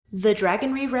The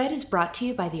Dragon Reread is brought to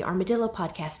you by the Armadillo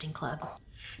Podcasting Club.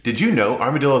 Did you know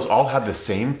armadillos all have the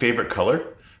same favorite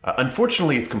color?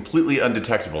 Unfortunately, it's completely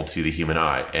undetectable to the human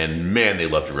eye, and man, they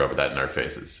love to rub that in our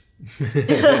faces.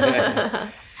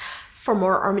 For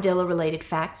more armadillo-related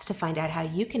facts, to find out how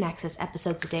you can access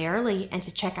episodes a day early, and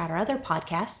to check out our other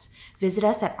podcasts, visit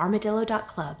us at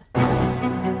armadillo.club.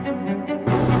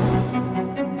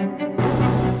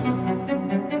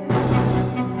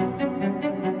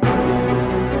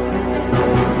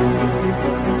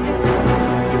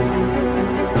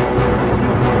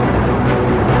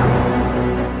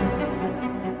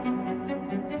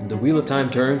 The wheel of time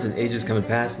turns and ages come and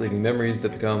pass, leaving memories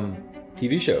that become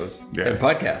TV shows and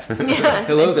podcasts.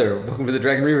 Hello there. Welcome to the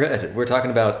Dragon Reread. We're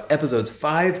talking about episodes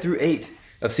 5 through 8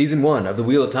 of Season 1 of the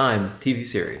Wheel of Time TV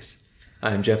series.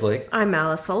 I'm Jeff Lake. I'm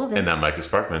Alice Sullivan. And I'm Micah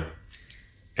Sparkman.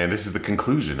 And this is the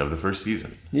conclusion of the first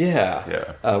season.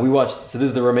 We watched, so this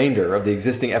is the remainder of the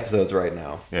existing episodes right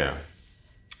now. Yeah.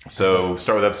 So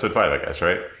start with episode 5, I guess,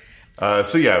 right?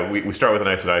 We start with an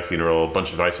Aes Sedai funeral. A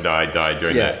bunch of Aes Sedai died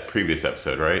during that previous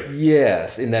episode, right?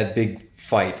 Yes, in that big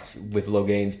fight with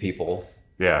Loghain's people.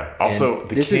 Yeah. Also,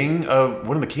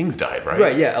 one of the kings died, right?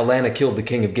 Right, yeah. Alana killed the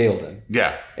king of Ghealdan.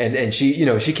 Yeah. And she,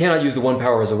 she cannot use the one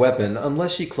power as a weapon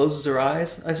unless she closes her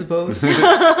eyes, I suppose.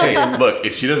 Hey, look,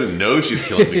 if she doesn't know she's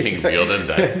killing the king of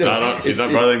Ghealdan, she's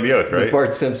not bothering the oath, right? The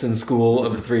Bart Simpson school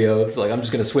of the three oaths. Like, I'm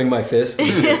just going to swing my fist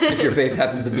if your face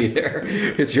happens to be there.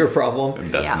 It's your problem.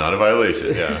 And that's not a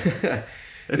violation, yeah.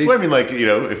 It's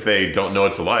if they don't know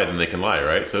it's a lie, then they can lie,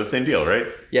 right? So same deal, right?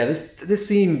 Yeah, this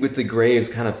scene with the graves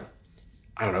kind of,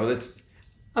 I don't know,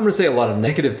 I'm going to say a lot of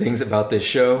negative things about this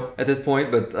show at this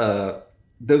point, but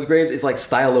those graves, it's like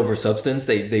style over substance.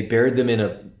 They buried them in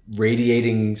a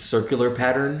radiating circular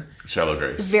pattern. Shallow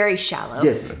graves. Very shallow.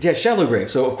 Yes, yeah, shallow grave.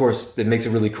 So, of course, it makes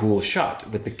a really cool shot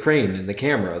with the crane and the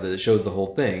camera that shows the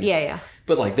whole thing. Yeah.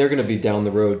 But, they're going to be down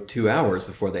the road 2 hours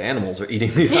before the animals are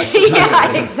eating these ice.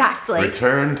 Yeah, exactly.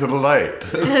 Return to the light.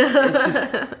 It's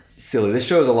just silly. This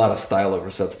show has a lot of style over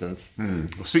substance. Well,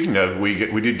 speaking of, we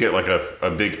did get a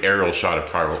big aerial shot of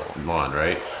Tar Valon,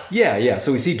 right? Yeah.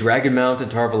 So we see Dragonmount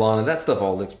and Tar Valon, and that stuff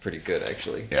all looks pretty good,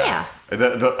 actually. Yeah.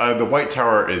 The White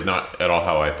Tower is not at all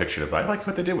how I pictured it, but I like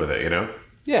what they did with it,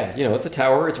 Yeah, it's a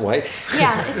tower, it's white.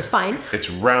 Yeah, it's fine. It's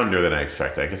rounder than I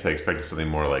expected. I guess I expected something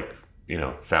more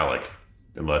phallic,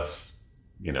 unless,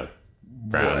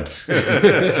 round.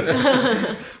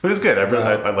 But it's good.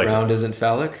 I like it. Round isn't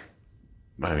phallic?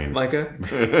 I mean... Micah?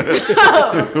 Wait,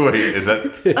 is that...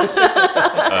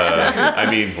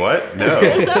 what? No,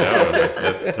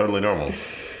 that's totally normal.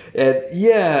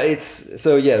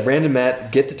 Rand and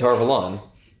Matt get to Tar Valon.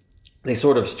 They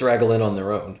sort of straggle in on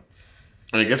their own.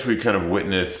 And I guess we kind of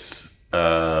witness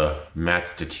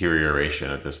Matt's deterioration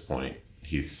at this point.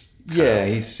 He's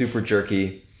super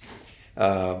jerky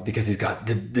because he's got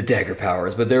the dagger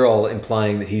powers, but they're all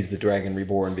implying that he's the Dragon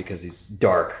Reborn because he's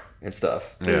dark and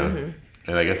stuff. Yeah. Mm-hmm.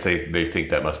 And I guess they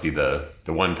think that must be the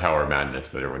one power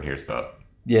madness that everyone hears about.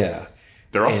 Yeah.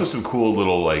 There are also some cool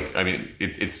little,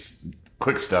 it's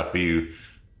quick stuff, but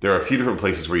there are a few different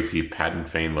places where you see Padden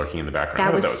Fane lurking in the background.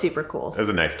 That was super cool. That was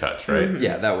a nice touch, right? Mm-hmm.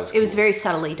 Yeah, that was cool. It was very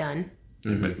subtly done.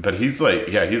 Mm-hmm. But he's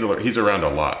he's around a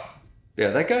lot.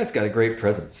 Yeah, that guy's got a great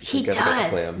presence. He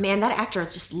does. Man, that actor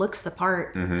just looks the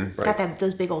part. Mm-hmm. He's got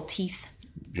those big old teeth.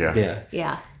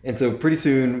 Yeah. And so pretty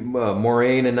soon,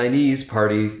 Moraine and Nynaeve's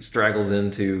party straggles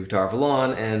into Tar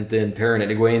Valon, and then Perrin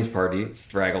and Egwene's party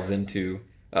straggles into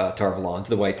Tar Valon,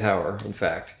 to the White Tower, in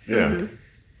fact. Yeah. Mm-hmm.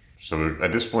 So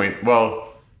at this point,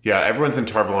 everyone's in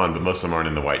Tar Valon, but most of them aren't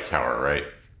in the White Tower, right?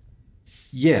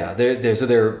 Yeah,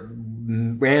 they're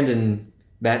Rand and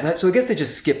Matt. So I guess they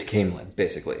just skipped Caemlyn,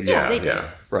 basically. Yeah, they did.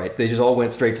 Right, they just all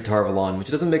went straight to Tar Valon,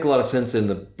 which doesn't make a lot of sense in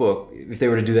the book, if they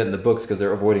were to do that in the books, because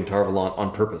they're avoiding Tar Valon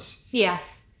on purpose. Yeah,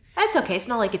 that's okay. It's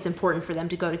not like it's important for them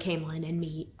to go to Caemlyn and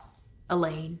meet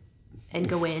Elaine and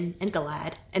Gawain and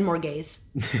Galad and Morghese.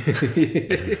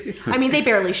 They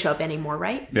barely show up anymore,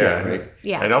 right? Yeah, right.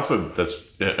 Yeah. And also, they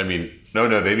meet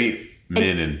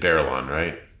Min and Barillon,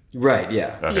 right? Right,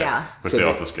 yeah. Okay. Yeah. Which they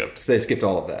also skipped. So they skipped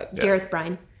all of that. Yeah. Gareth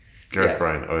Bryne,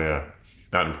 oh yeah.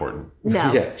 Not important.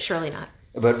 No, surely not.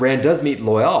 But Rand does meet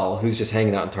Loial, who's just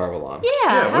hanging out in Tar Valon.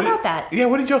 Yeah, how about that? Yeah,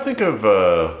 what did y'all think of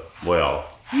Loial?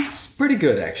 He's pretty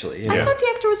good, actually. I thought the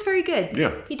actor was very good.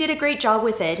 Yeah. He did a great job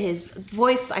with it. His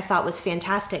voice, I thought, was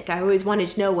fantastic. I always wanted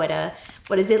to know what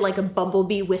is it, like a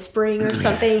bumblebee whispering or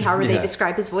something? However they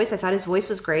describe his voice. I thought his voice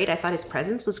was great. I thought his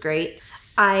presence was great.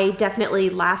 I definitely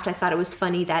laughed. I thought it was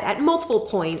funny that at multiple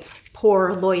points,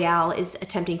 poor Loyal is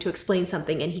attempting to explain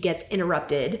something and he gets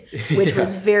interrupted, which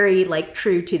was very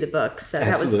true to the book. So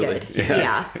Absolutely. That was good.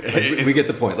 Yeah. We get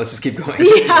the point. Let's just keep going.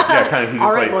 Yeah, kind of. He's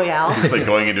All just right, Loyal. He's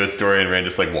going into a story and Rand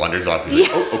just wanders off. He's like,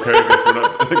 oh, okay,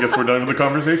 I guess we're done with the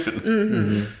conversation.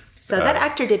 Mm-hmm. So that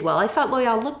actor did well. I thought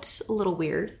Loyal looked a little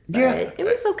weird, but it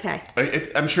was okay.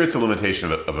 I'm sure it's a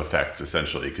limitation of effects,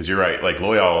 essentially, because you're right.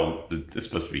 Loyal is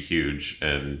supposed to be huge,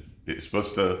 and it's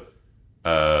supposed to,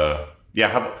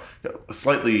 have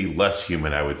slightly less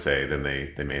human, I would say, than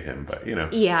they made him. But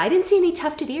Yeah, I didn't see any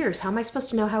tufted ears. How am I supposed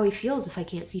to know how he feels if I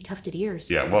can't see tufted ears?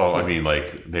 Yeah, well, I mean,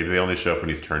 maybe they only show up when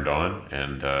he's turned on,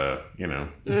 and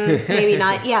maybe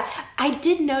not. Yeah, I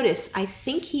did notice. I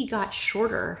think he got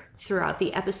shorter throughout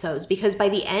the episodes because by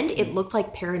the end it looked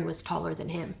like Perrin was taller than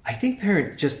him. I think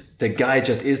Perrin the guy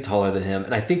is taller than him,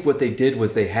 and I think what they did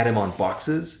was they had him on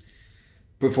boxes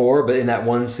before, but in that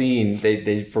one scene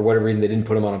they for whatever reason they didn't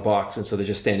put him on a box, and so they're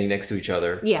just standing next to each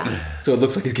other. Yeah. So it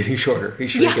looks like he's getting shorter. He's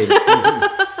shrinking.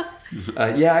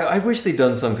 I wish they'd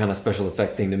done some kind of special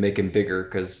effect thing to make him bigger,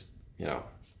 because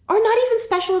Or not even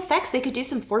special effects. They could do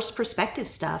some forced perspective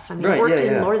stuff. I mean, right, it worked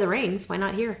in Lord of the Rings. Why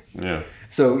not here? Yeah.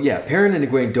 So Perrin and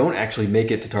Egwene don't actually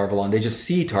make it to Tarvalon. They just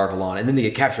see Tarvalon, and then they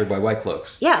get captured by White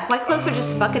Cloaks. Yeah, White Cloaks are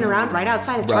just fucking around right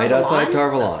outside of Tarvalon. Right outside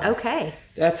Tarvalon. Okay.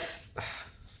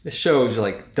 This show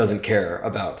doesn't care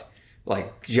about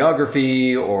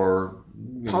geography or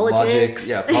politics.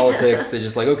 Logic. Yeah, politics. They're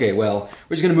just okay, well,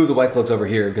 we're just going to move the White Cloaks over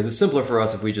here because it's simpler for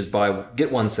us if we just get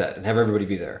one set and have everybody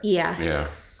be there. Yeah. Yeah.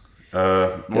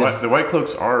 The White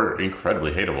Cloaks are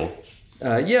incredibly hateable.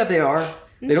 Yeah, they are.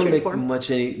 They don't make form.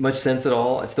 much sense at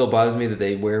all. It still bothers me that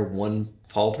they wear one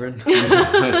pauldron.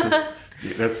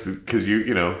 That's because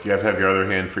you have to have your other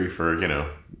hand free for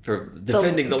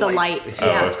defending the light.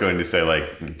 I was going to say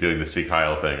doing the Sieg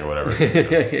Heil thing or whatever.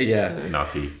 Yeah,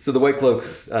 Nazi. So the White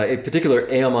Cloaks, in particular,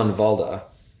 Aemon Valda,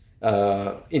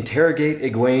 interrogate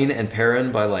Egwene and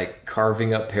Perrin by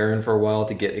carving up Perrin for a while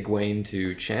to get Egwene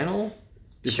to channel.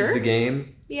 This is the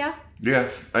game. Yeah. Yeah,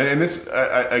 and this,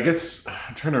 I guess,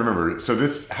 I'm trying to remember. So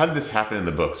how did this happen in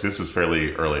the books? This was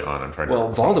fairly early on. I'm trying to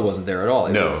remember. Valda wasn't there at all.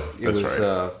 It was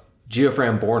right.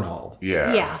 Geofram Bornhold.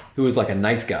 Yeah. Yeah. Who was a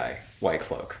nice guy, White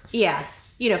Cloak. Yeah.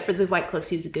 For the White Cloaks,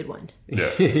 he was a good one. Yeah.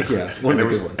 Yeah, one of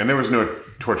the good ones. And there was no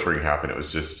torturing happen. It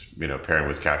was just, Perrin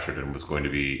was captured and was going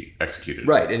to be executed.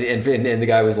 Right, and the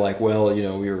guy was well,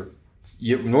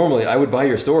 normally I would buy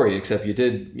your story, except you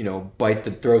did, bite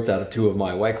the throats out of two of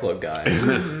my White Cloak guys.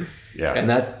 Yeah. And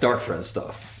that's Darkfriend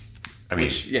stuff. I mean,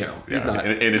 he's not...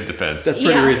 In his defense. That's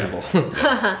pretty reasonable.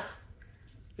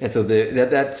 And so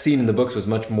that scene in the books was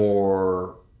much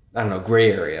more, I don't know,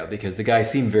 gray area, because the guy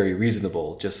seemed very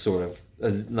reasonable, just sort of,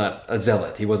 not a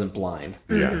zealot. He wasn't blind.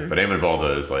 Yeah, but Aemon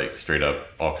Valda is straight up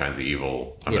all kinds of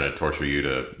evil. I'm going to torture you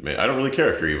I don't really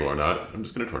care if you're evil or not. I'm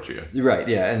just going to torture you. Right,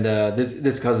 yeah. And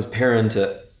this causes Perrin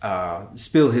to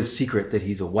spill his secret that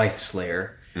he's a wife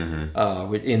slayer.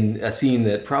 Mm-hmm. In a scene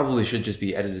that probably should just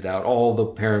be edited out. All the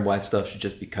Perrin wife stuff should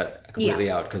just be cut completely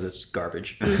out because it's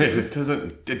garbage. It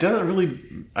doesn't really.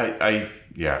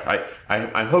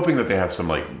 I'm hoping that they have some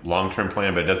long-term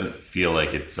plan, but it doesn't feel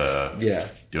like it's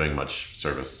doing much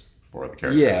service for the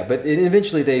character. Yeah, but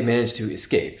eventually they manage to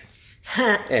escape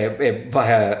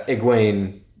via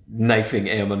Egwene knifing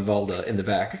Aemon Valda in the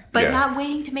back, but not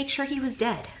waiting to make sure he was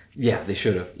dead. Yeah, they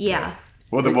should have. Yeah.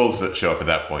 Well, the wolves that show up at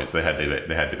that point, so they had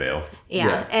to bail.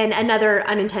 Yeah, and another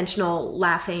unintentional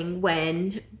laughing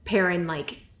when Perrin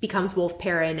becomes Wolf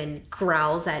Perrin and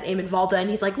growls at Aemon Valda, and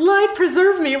he's like, "Light,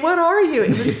 preserve me! What are you?"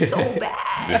 It was so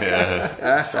bad.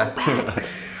 Yeah, so bad.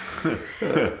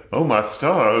 Oh my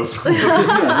stars!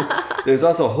 There's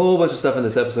also a whole bunch of stuff in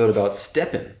this episode about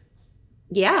Steppen.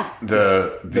 Yeah.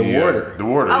 The warder. The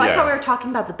warder. Oh, I thought we were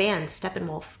talking about the band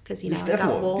Steppenwolf, because it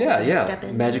got wolves and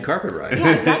Steppen. Magic carpet ride.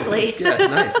 Yeah, exactly. Yeah, it's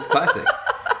nice. It's classic.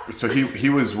 So he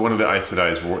was one of the Aes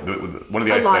Sedai's one of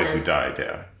the Aes Sedai who died.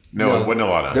 Yeah. No, it wasn't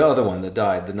Alana. The other one that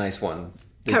died, the nice one.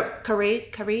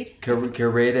 Karade?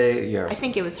 Yeah. I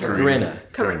think it was her. Karina.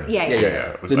 Yeah.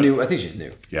 It was I think she's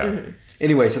new. Yeah. Mm-hmm.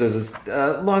 Anyway, so there's this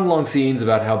long scenes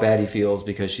about how bad he feels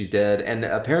because she's dead, and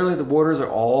apparently the warders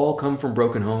all come from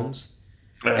broken homes.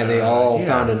 And they all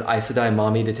found an Aes Sedai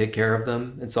mommy to take care of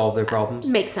them and solve their problems.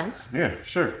 Makes sense. Yeah,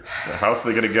 sure. How else are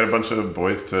they going to get a bunch of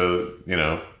boys to,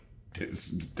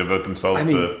 devote themselves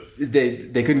to...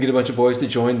 They couldn't get a bunch of boys to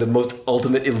join the most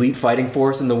ultimate elite fighting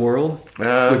force in the world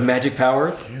with magic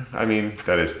powers? Yeah, I mean,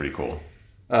 that is pretty cool.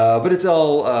 But it's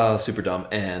all super dumb,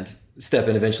 and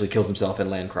Steppen eventually kills himself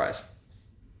and Lan cries.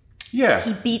 Yeah.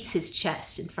 He beats his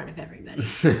chest in front of everybody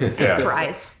and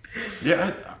cries.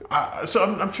 Yeah, so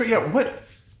I'm sure,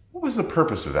 what was the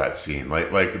purpose of that scene?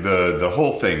 Like the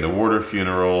whole thing, the Warder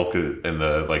funeral, and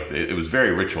it was very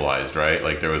ritualized, right?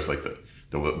 Like there was like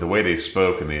the way they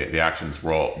spoke and the actions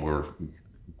were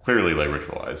clearly like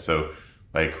ritualized. So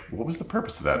like, what was the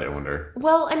purpose of that? I wonder.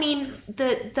 Well, I mean,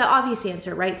 the obvious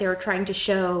answer, right? They were trying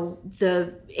to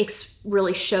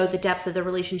really show the depth of the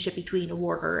relationship between a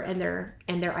Warder and their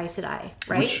Aes Sedai,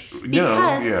 right?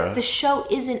 Because the show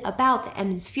isn't about the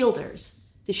Emond's Fielders.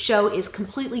 The show is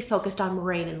completely focused on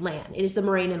Moraine and Lan. It is the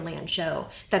Moraine and Lan show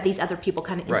that these other people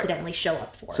kind of incidentally show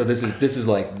up for. So this is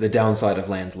like the downside of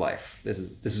Lan's life. This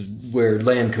is where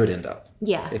Lan could end up.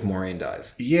 Yeah. If Moraine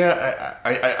dies. Yeah,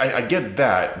 I get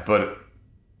that, but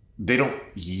they don't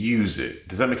use it.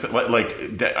 Does that make sense? Like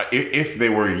if they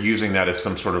were using that as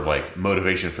some sort of like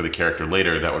motivation for the character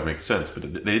later, that would make sense.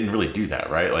 But they didn't really do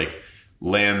that, right? Like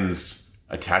Lan's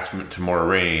attachment to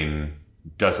Moraine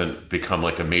doesn't become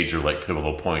like a major like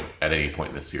pivotal point at any point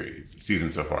in the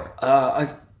season so far.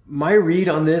 My read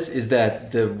on this is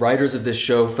that the writers of this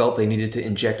show felt they needed to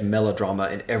inject melodrama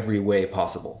in every way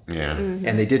possible. Yeah. Mm-hmm.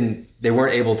 And they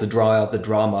weren't able to draw out the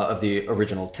drama of the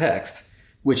original text,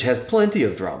 which has plenty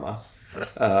of drama.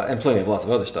 And plenty of lots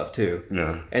of other stuff too.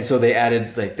 Yeah. And so they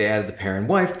added the parent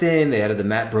wife thing, they added the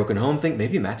Matt broken home thing.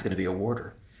 Maybe Matt's gonna be a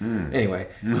Warder. Anyway,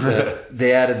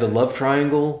 they added the love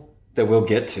triangle that we'll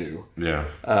get to. Yeah.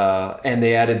 And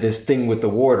they added this thing with the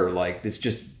Warder, like this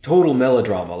just total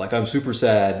melodrama. Like, I'm super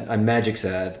sad, I'm magic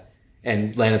sad,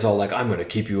 and Lan is all like, I'm going to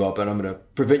keep you up and I'm going to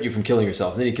prevent you from killing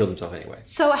yourself. And then he kills himself anyway.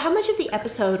 So how much of the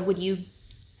episode would you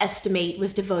estimate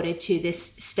was devoted to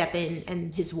this Stepin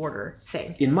and his Warder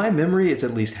thing? In my memory, it's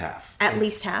at least half. At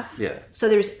least half? Yeah. So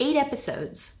there's 8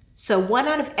 episodes. So 1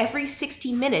 out of every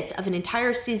 60 minutes of an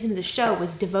entire season of the show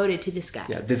was devoted to this guy.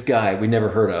 Yeah, this guy we never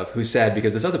heard of, who's sad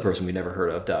because this other person we never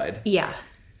heard of died. Yeah.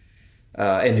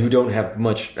 And who don't have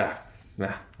much...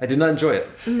 I did not enjoy it.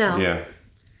 No. Yeah.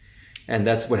 And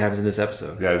that's what happens in this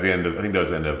episode. Yeah, at the end of, I think that was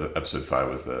the end of episode 5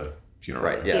 was the funeral.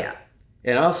 Right, yeah.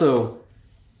 And also,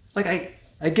 like,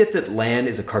 I get that Lan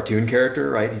is a cartoon character,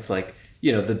 right? He's like,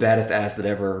 you know, the baddest ass that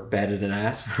ever batted an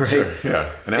ass, right? Sure,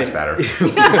 yeah, an ass batter.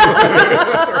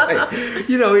 Right.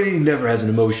 You know, he never has an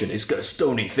emotion. He's got a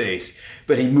stony face,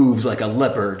 but he moves like a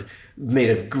leopard made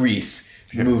of grease.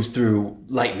 He moves through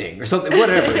lightning or something,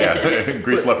 whatever. Yeah,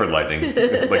 grease leopard lightning, like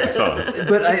the song.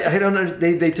 But I don't know.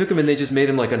 They took him and they just made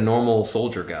him like a normal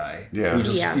soldier guy. Yeah. Who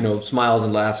just, you know, smiles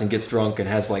and laughs and gets drunk and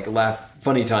has like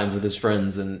funny times with his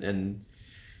friends and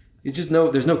it's just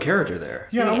there's no character there.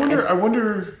 Yeah, I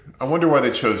wonder why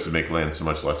they chose to make Lan so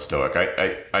much less stoic.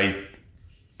 I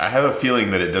have a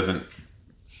feeling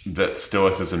that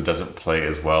stoicism doesn't play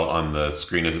as well on the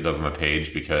screen as it does on the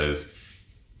page, because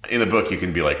in the book you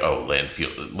can be like, oh,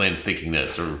 Lan's thinking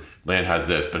this, or Lan has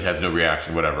this, but has no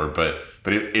reaction, whatever. But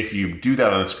if you do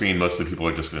that on the screen, most of the people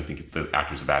are just going to think the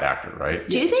actor's a bad actor, right?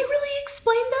 Do they really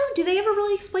explain, though? Do they ever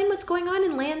really explain what's going on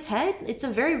in Lan's head? It's a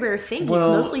very rare thing. He's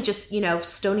mostly just,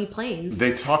 stony plains.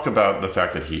 They talk about the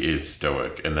fact that he is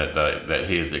stoic and that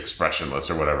he is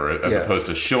expressionless or whatever, as opposed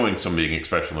to showing somebody being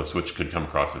expressionless, which could come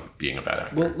across as being a bad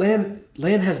actor. Well,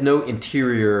 Lan has no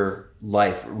interior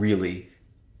life, really,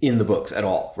 in the books at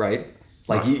all, right?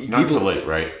 Like not until late,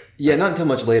 right? Yeah, not until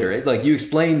much later. Like, you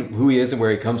explain who he is and where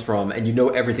he comes from, and you know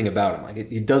everything about him. Like,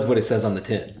 he does what it says on the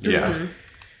tin. Yeah. Mm-hmm.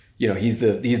 You know, he's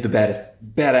the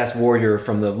badass warrior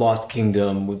from the Lost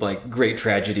Kingdom with like great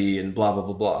tragedy and blah blah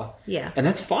blah blah. Yeah. And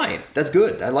that's fine. That's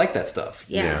good. I like that stuff.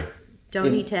 Yeah.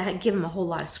 Don't need to give him a whole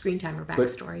lot of screen time or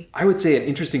backstory. I would say an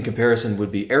interesting comparison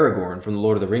would be Aragorn from the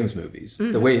Lord of the Rings movies.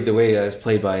 Mm-hmm. The way it's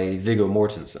played by Viggo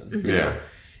Mortensen. Mm-hmm. You know?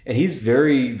 And he's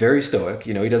very, very stoic.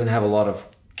 You know, he doesn't have a lot of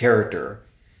character,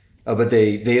 but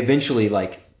they eventually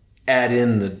like add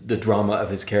in the drama of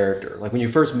his character. Like when you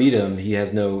first meet him,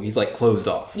 he's like closed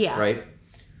off. Yeah. Right.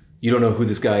 You don't know who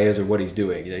this guy is or what he's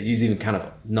doing. You know, he's even kind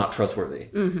of not trustworthy.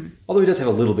 Mm-hmm. Although he does have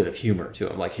a little bit of humor to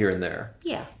him, like here and there.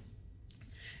 Yeah.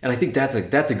 And I think that's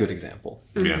a good example.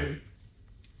 Mm-hmm. Yeah.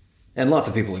 And lots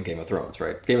of people in Game of Thrones,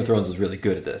 right? Game of Thrones was really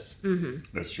good at this. Mm-hmm.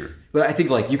 That's true. But I think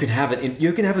like you can have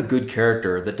a good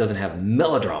character that doesn't have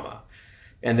melodrama,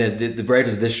 and the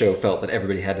writers of this show felt that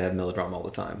everybody had to have melodrama all the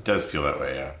time. It does feel that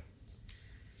way, yeah.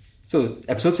 So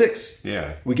episode 6,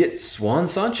 we get Swan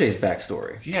Sanche's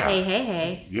backstory. Yeah.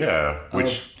 Hey. Yeah,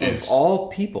 which is of all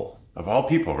people,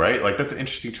 right? Like that's an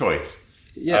interesting choice.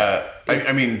 Yeah.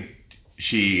 I mean,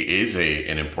 she is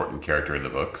an important character in the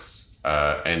books,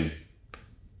 and.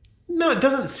 No, it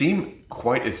doesn't seem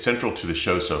quite as central to the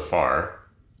show so far.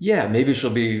 Yeah, maybe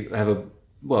she'll have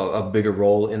a bigger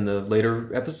role in the later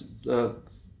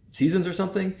seasons or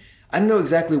something. I don't know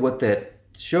exactly what that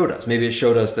showed us. Maybe it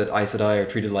showed us that Aes Sedai are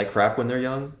treated like crap when they're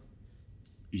young.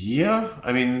 Yeah,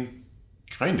 I mean,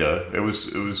 kinda. It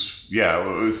was. It was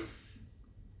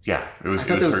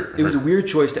a weird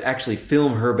choice to actually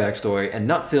film her backstory and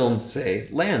not film, say,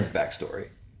 Lan's backstory.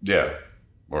 Yeah,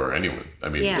 or anyone. I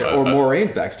mean, or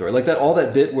Moraine's backstory, like that. All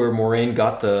that bit where Moraine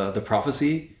got the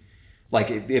prophecy. Like,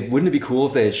 wouldn't it be cool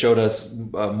if they had showed us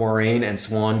Moraine and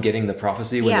Swan getting the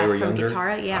prophecy when they were younger?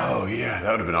 Katara, Oh, yeah,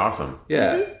 that would have been awesome.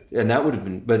 Yeah, and that would have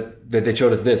been... But they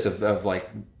showed us this of like,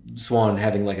 Swan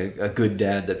having, like, a good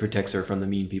dad that protects her from the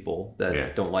mean people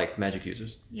that don't like magic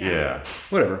users. Yeah.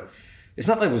 Whatever. It's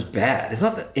not like it was bad. It's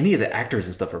not that any of the actors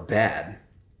and stuff are bad.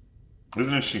 It was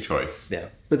an interesting choice. Yeah.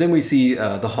 But then we see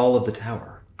the Hall of the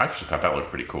Tower. I actually thought that looked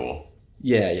pretty cool.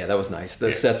 Yeah, that was nice.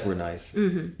 The sets were nice.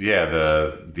 Mm-hmm. Yeah,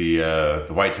 the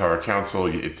White Tower Council.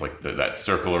 It's like that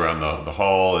circle around the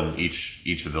hall, and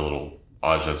each of the little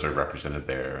Ajas are represented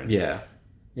there. And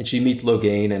and she meets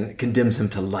Logain and condemns him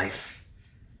to life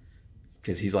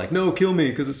because he's like, "No, kill me,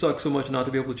 because it sucks so much not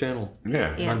to be able to channel."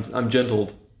 Yeah. I'm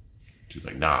gentled. She's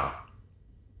like, "Nah."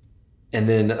 And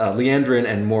then Leandrin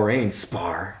and Moraine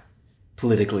spar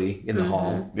politically in the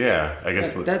hall. Yeah, I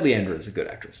guess that Leandrin is a good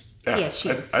actress. Yeah, yes, she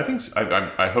is. I think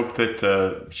I hope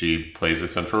that she plays a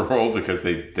central role because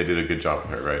they did a good job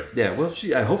with her, right? Yeah, well,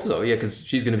 I hope so. Yeah, because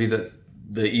she's going to be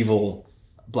the evil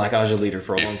Black Aja leader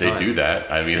for a long time. If they do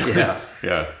that, I mean,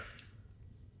 yeah.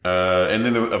 And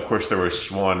then of course there was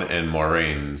Swan and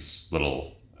Moraine's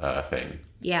little thing.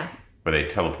 Yeah. Where they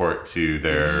teleport to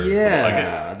their...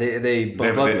 they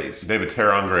bump uglies. They have a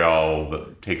Terangreal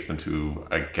that takes them to,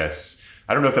 I guess...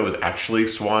 I don't know if that was actually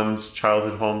Swan's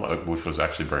childhood home, which was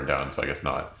actually burned down, so I guess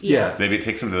not. Yeah. Maybe it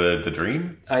takes them to the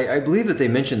dream? I believe that they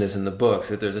mentioned this in the books,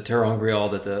 that there's a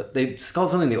Terangreal that they call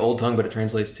something in the Old Tongue, but it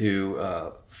translates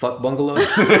to fuck bungalow.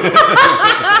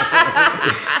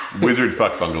 Wizard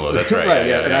fuck bungalow, that's right. Right,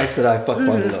 and I said I fuck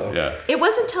bungalow. Yeah. It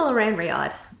wasn't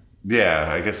Teleranriad. Yeah,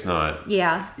 I guess not.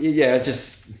 Yeah. Yeah, it's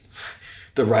just...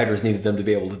 The writers needed them to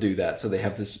be able to do that, so they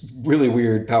have this really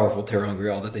weird, powerful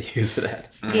Terangreal that they use for that.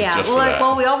 Yeah,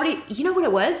 well, we already... You know what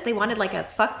it was? They wanted, like, a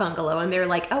fuck bungalow, and they're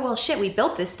like, oh, well, shit, we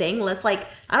built this thing. Let's, like,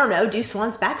 I don't know, do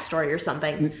Swan's backstory or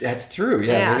something. That's true,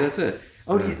 yeah. That's it.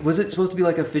 Oh, was it supposed to be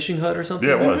like a fishing hut or something?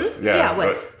 Yeah, it was. Mm-hmm. Yeah, it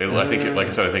was. I think, like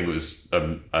I said, I think it was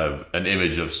an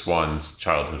image of Swan's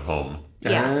childhood home.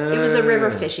 Yeah, it was a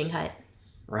river fishing hut.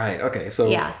 Right, okay, so...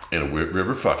 Yeah. In a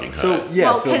river fucking hut. So,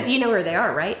 yeah, well, because you know where they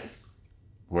are, right?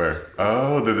 Where?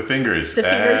 Oh, they're the fingers. The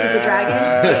fingers of the dragon?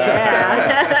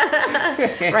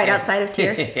 Yeah. Right outside of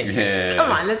Tyr. Yeah.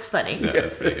 Come on, that's funny. Yeah,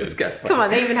 that's pretty good. Come on,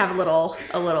 they even have a little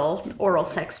oral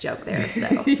sex joke there,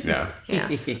 so. Yeah.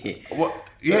 Well,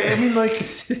 yeah, I mean, like,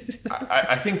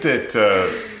 I think that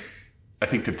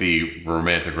the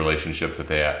romantic relationship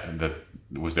that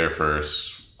was there for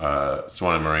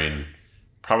Swan and Moraine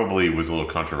probably was a little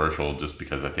controversial just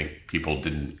because I think people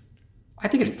didn't... I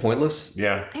think it's pointless.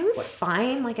 Yeah. It was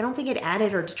fine. Like, I don't think it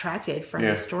added or detracted from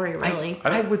the story, really.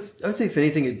 I would say, if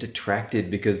anything, it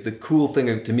detracted because the cool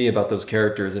thing to me about those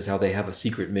characters is how they have a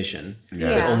secret mission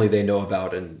that only they know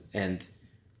about, and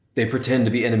they pretend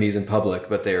to be enemies in public,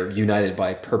 but they're united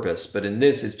by purpose. But in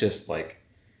this, it's just like,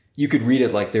 you could read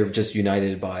it like they're just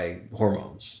united by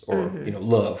hormones or,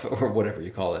 love or whatever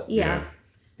you call it. Yeah.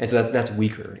 And so that's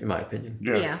weaker, in my opinion.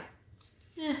 Yeah.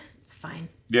 It's fine.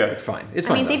 Yeah. It's fine.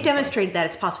 I mean, they've demonstrated that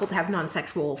it's possible to have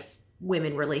non-sexual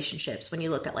women relationships when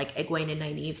you look at, like, Egwene and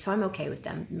Nynaeve, so I'm okay with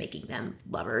them making them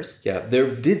lovers. Yeah,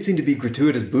 there did seem to be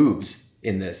gratuitous boobs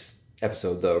in this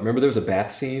episode, though. Remember there was a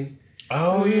bath scene?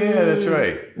 Oh, yeah, that's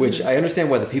right. Which I understand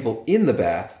why the people in the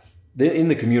bath, in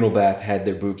the communal bath, had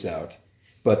their boobs out.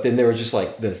 But then there were just,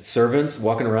 like, the servants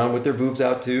walking around with their boobs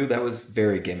out, too. That was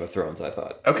very Game of Thrones, I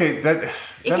thought. Okay, that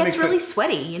it gets really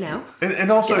sweady, you know?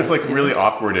 And also, it's, like, really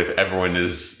awkward if everyone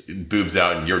is boobs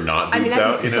out and you're not boobs out. I mean,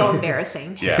 that'd be so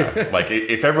embarrassing. Yeah, like,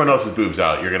 if everyone else is boobs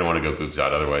out, you're going to want to go boobs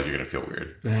out. Otherwise, you're going to feel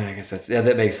weird. I guess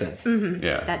that makes sense. Mm-hmm.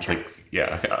 Yeah. That tracks. Like,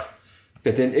 yeah.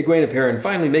 But then Egwene and Perrin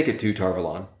finally make it to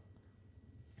Tarvalon.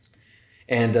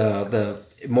 And the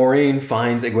Moraine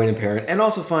finds Egwene and Perrin and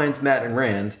also finds Mat and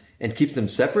Rand and keeps them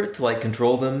separate to, like,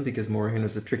 control them because Moraine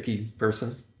is a tricky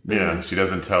person. Yeah, she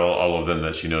doesn't tell all of them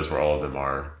that she knows where all of them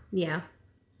are. Yeah.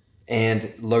 And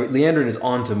Leandrin is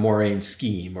onto Moraine's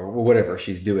scheme or whatever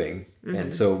she's doing. Mm-hmm.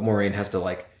 And so Moraine has to,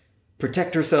 like,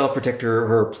 protect herself, protect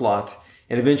her plot.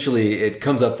 And eventually it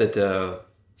comes up that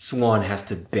Swan has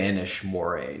to banish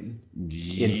Moraine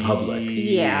in public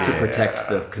to protect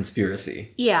the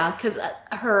conspiracy. Yeah, because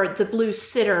the Blue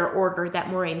Sitter ordered that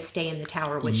Moraine stay in the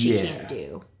tower, which she can't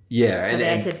do. Yeah. So they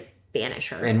had to banish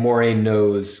her. And Moraine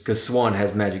knows, because Swan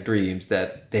has magic dreams,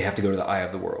 that they have to go to the Eye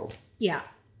of the World. Yeah.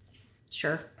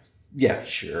 Sure. Yeah,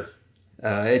 sure.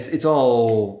 It's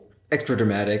all extra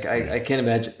dramatic. I can't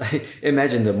imagine. I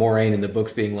imagine the Moiraine in the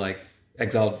books being like,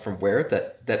 exiled from where?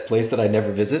 That place that I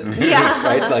never visit? Yeah.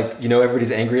 Right? Like,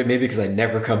 everybody's angry at me because I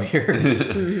never come here.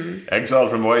 Mm-hmm.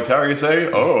 Exiled from the White Tower, you say?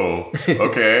 Oh,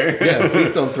 okay. Yeah,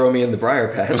 please don't throw me in the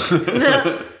briar patch.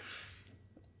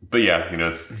 But yeah,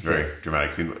 it's a very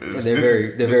dramatic scene.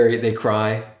 They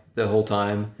cry the whole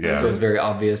time. Yeah. So it's very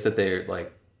obvious that they're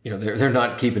like, they're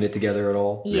not keeping it together at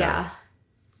all. Yeah.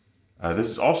 This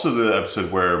is also the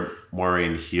episode where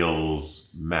Moiraine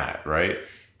heals Matt, right?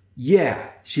 Yeah,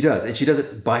 she does. And she does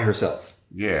it by herself.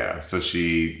 Yeah. So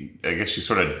I guess she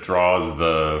sort of draws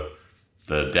the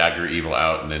dagger evil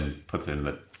out and then puts it in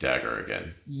the dagger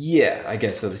again. Yeah, I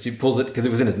guess so. That she pulls it because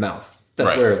it was in his mouth.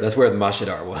 That's where the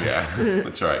Mashidar was. Yeah,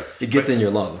 that's right. It gets in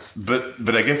your lungs.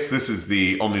 But I guess this is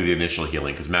only the initial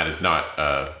healing because Matt is not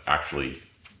actually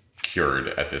cured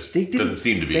at this. They didn't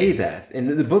say that.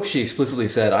 In the book, she explicitly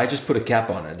said, "I just put a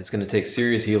cap on it. It's going to take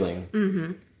serious healing."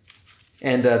 Mm-hmm.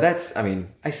 And I guess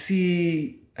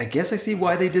I see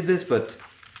why they did this, but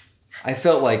I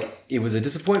felt like it was a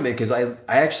disappointment because I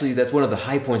actually, that's one of the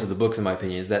high points of the books in my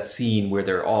opinion, is that scene where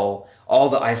they're all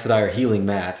the Aes Sedai are healing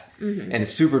Matt, and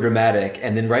it's super dramatic,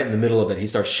 and then right in the middle of it, he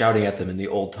starts shouting at them in the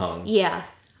old tongue. Yeah.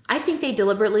 I think they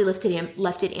deliberately left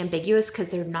it ambiguous because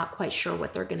they're not quite sure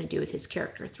what they're going to do with his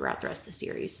character throughout the rest of the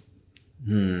series.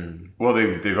 Well,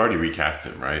 they've already recast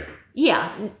him, right? Yeah.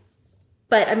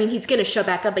 But, I mean, he's going to show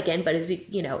back up again, but is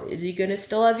he going to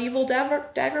still have evil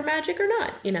dagger magic or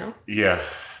not, Yeah,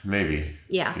 maybe.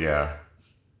 Yeah. Yeah.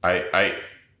 I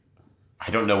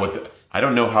don't know I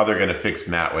don't know how they're going to fix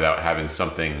Matt without having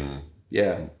something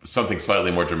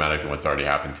slightly more dramatic than what's already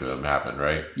happened to him happen,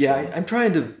 right? Yeah, I'm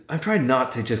trying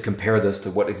not to just compare this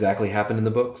to what exactly happened in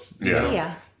the books. You know?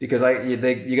 Yeah. Because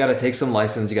you got to take some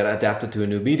license, you got to adapt it to a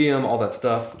new medium, all that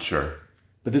stuff. Sure.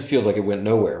 But this feels like it went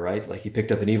nowhere, right? Like he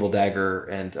picked up an evil dagger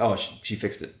and she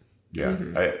fixed it. Yeah.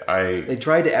 Mm-hmm. They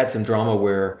tried to add some drama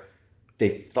where they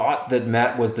thought that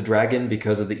Matt was the dragon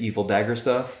because of the evil dagger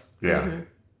stuff. Yeah. Mm-hmm.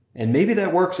 And maybe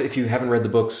that works if you haven't read the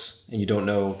books and you don't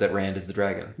know that Rand is the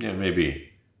dragon. Yeah, maybe.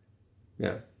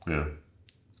 Yeah. Yeah.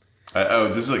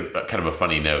 This is like kind of a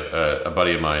funny note. A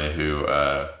buddy of mine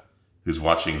who's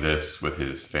watching this with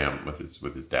his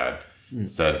with his dad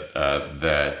said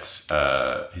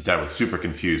that his dad was super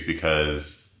confused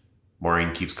because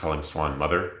Maureen keeps calling Swan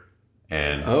mother.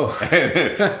 And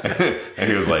and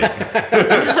he was like,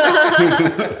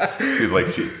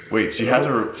 she has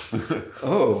her.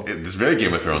 It's very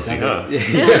Game of Thrones, huh?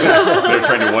 Yeah. So they're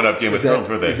trying to one up Game of Thrones,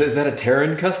 were they? Is that a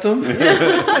Terran custom?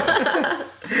 Yeah,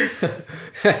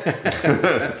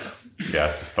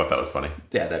 just thought that was funny.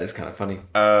 Yeah, that is kind of funny.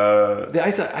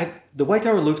 The White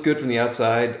Tower looked good from the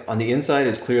outside. On the inside,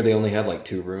 it's clear they only had like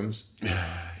 2 rooms.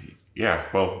 Yeah,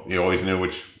 well, you always knew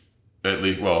which. At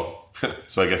least,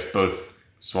 so I guess both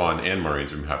Swan and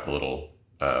Maureen's room have the little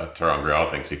Tarangreal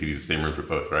thing, so you could use the same room for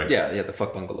both, right? Yeah, the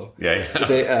fuck bungalow.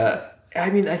 Yeah.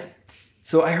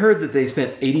 So I heard that they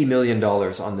spent $80 million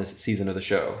on this season of the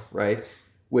show, right?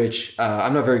 Which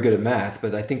I'm not very good at math,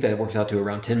 but I think that works out to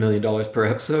around $10 million per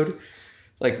episode.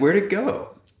 Like, where'd it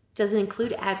go? Does it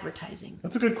include advertising?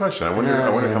 That's a good question. I wonder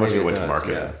how much it went to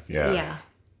market. Yeah.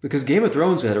 Because Game of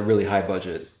Thrones had a really high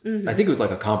budget. Mm-hmm. I think it was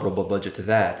like a comparable budget to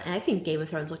that. And I think Game of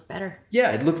Thrones looked better. Yeah,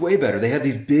 it looked way better. They had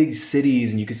these big cities,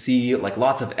 and you could see like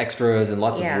lots of extras and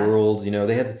lots of worlds.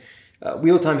 They had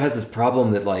Wheel of Time has this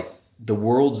problem that like the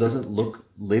world doesn't look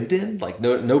lived in. Like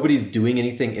nobody's doing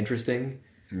anything interesting.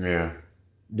 Yeah.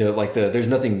 There's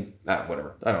nothing.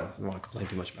 Whatever. I don't want to complain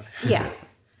too much about it. Yeah.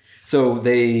 So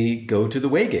they go to the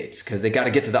Waygates because they got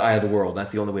to get to the Eye of the World.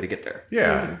 That's the only way to get there.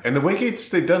 Yeah, and the Waygates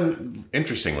they've done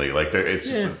interestingly. Like it's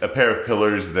a pair of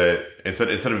pillars that instead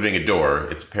of being a door,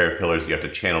 it's a pair of pillars you have to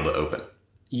channel to open.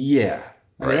 Yeah,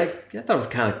 right. I thought it was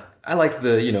kind of. I liked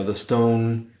the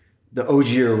stone, the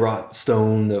Ogier wrought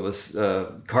stone that was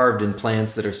carved in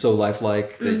plants that are so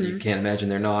lifelike that you can't imagine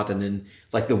they're not, and then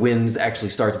like the winds actually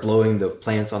starts blowing the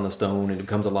plants on the stone and it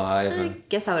becomes alive. I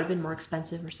guess that would have been more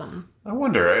expensive or something. I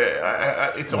wonder.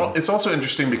 It's also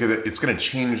interesting because it's going to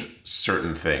change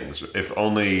certain things. If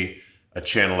only a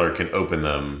channeler can open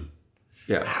them.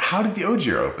 Yeah. How did the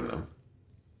Ogier open them?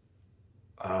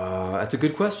 That's a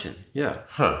good question. Yeah.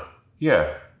 Huh.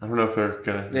 Yeah. I don't know if they're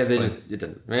gonna. Yeah, it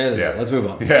didn't. Yeah. Let's move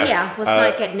on. Yeah, let's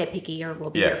not get nitpicky, or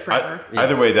we'll be here forever.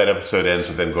 Either way, that episode ends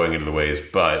with them going into the ways,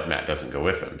 but Matt doesn't go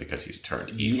with them because he's turned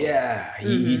evil. Yeah,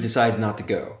 he decides not to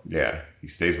go. Yeah, he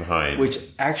stays behind, which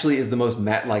actually is the most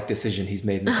Matt-like decision he's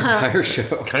made in this entire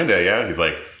show. Kinda, yeah. He's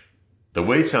like, The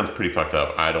ways sounds pretty fucked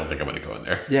up. I don't think I'm going to go in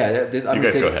there. Yeah, you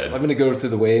guys go ahead. I'm going to go through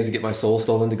the ways and get my soul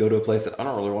stolen to go to a place that I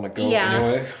don't really want to go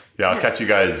anyway. Yeah, I'll catch you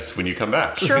guys when you come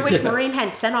back. Sure wish Moraine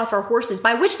hadn't sent off our horses,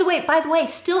 by the way,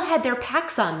 still had their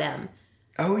packs on them.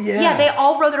 Oh, yeah. Yeah, they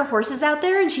all rode their horses out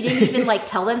there, and she didn't even,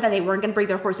 tell them that they weren't going to bring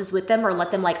their horses with them or let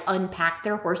them, unpack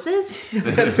their horses. So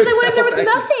they went in there with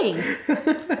nothing.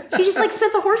 She just,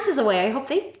 sent the horses away. I hope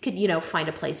they could, find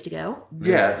a place to go.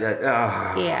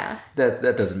 Yeah.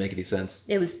 That doesn't make any sense.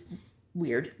 It was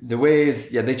weird. The ways,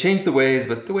 they changed the ways,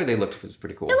 but the way they looked was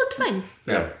pretty cool. It looked fun.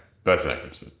 Yeah. That's the next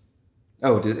episode.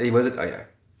 Oh, was it? Oh, yeah.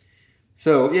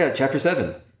 So, Chapter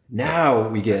 7. Now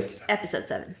we get... Episode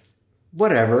 7.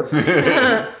 Whatever.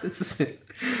 It's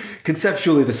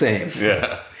conceptually the same.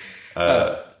 Yeah.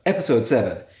 Episode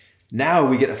 7. Now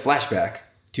we get a flashback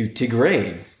to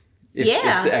Tigraine. It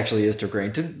actually is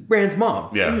Tigraine, to Rand's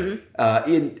mom. Yeah.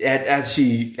 Mm-hmm.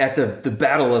 At the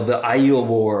battle of the Aiel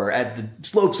War at the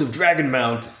slopes of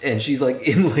Dragonmount, and she's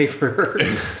in labor,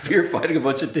 spear fighting a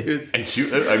bunch of dudes. And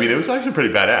it was actually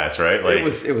pretty badass, right?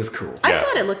 It was cool. I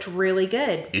thought it looked really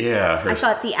good. Yeah. I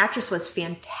thought the actress was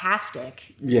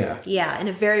fantastic. Yeah. Yeah, in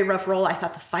a very rough role. I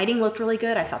thought the fighting looked really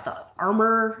good. I thought the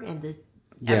armor and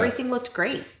everything looked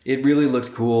great. It really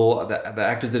looked cool. The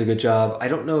actors did a good job. I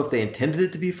don't know if they intended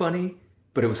it to be funny,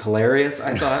 but it was hilarious,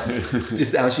 I thought.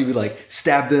 Just how she would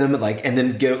stab them and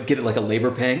then get it like a labor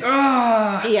pang.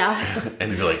 Ah! Yeah.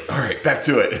 And they'd be like, all right, back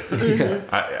to it.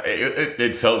 Mm-hmm.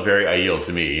 It felt very Aiel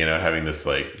to me, having this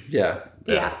Yeah.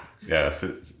 Yeah.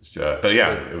 But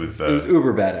yeah, it was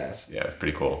uber badass. Yeah, it's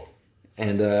pretty cool.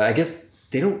 And I guess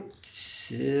they don't...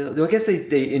 I guess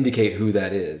they indicate who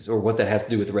that is or what that has to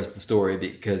do with the rest of the story,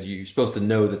 because you're supposed to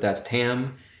know that that's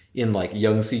Tam in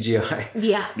young CGI.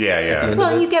 Yeah. Yeah.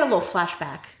 Well, and you get a little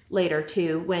flashback later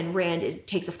too when Rand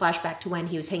takes a flashback to when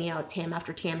he was hanging out with Tam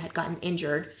after Tam had gotten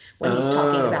injured, when he's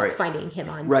talking about finding him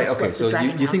on the slopes of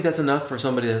Dragonmount. You think that's enough for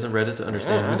somebody that hasn't read it to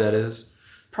understand who that is?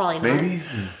 Probably not.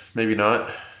 Maybe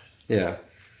not. Yeah.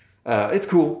 It's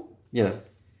cool,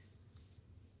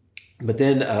 But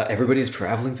then everybody's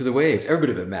traveling through the waves.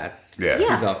 Everybody but Matt. Yeah.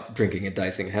 He's off drinking and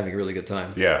dicing and having a really good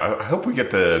time. Yeah, I hope we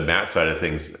get the Matt side of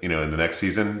things, in the next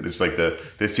season. It's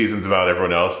this season's about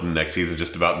everyone else, and the next season's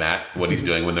just about Matt, what he's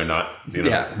doing when they're not,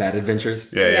 Yeah, Matt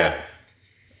adventures. Yeah.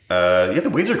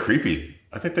 The waves are creepy.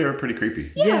 I think they were pretty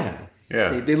creepy. Yeah.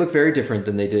 They look very different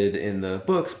than they did in the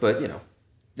books, but,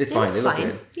 it's fine. They look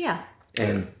good. Yeah.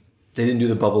 And they didn't do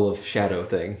the bubble of shadow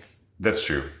thing. That's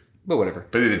true. But whatever.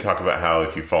 But they did talk about how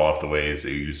if you fall off the ways,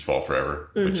 you just fall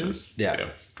forever, which is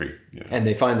pretty. And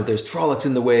they find that there's Trollocs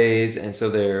in the ways, and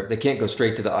so they can't go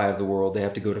straight to the Eye of the World. They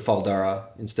have to go to Faldara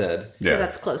instead. Because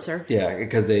that's closer. Yeah,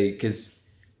 because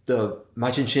the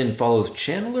Machin Shin follows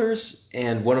channelers,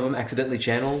 and one of them accidentally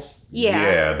channels.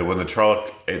 Yeah. When the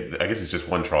Trolloc, I guess it's just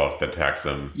one Trolloc that attacks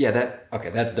them. Yeah,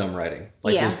 that's dumb writing.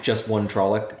 There's just one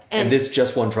Trolloc, and this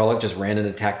just one Trolloc just ran and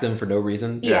attacked them for no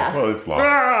reason. Yeah. Well, it's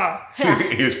lost.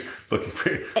 He was looking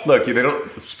for... Look, they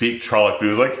don't speak Trolloc, but he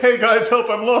was like, hey guys, help,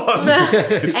 I'm lost.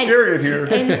 It's scary in here.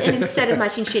 And instead of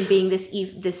Machin Shin being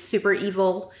this super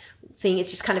evil thing, it's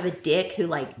just kind of a dick who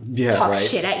talks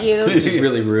shit at you. It's just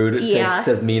really rude. It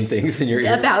says mean things in your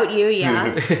ears. About you,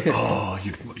 yeah. Oh,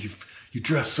 you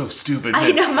dress so stupid.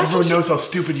 I know. Everyone knows how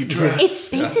stupid you dress.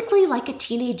 It's basically like a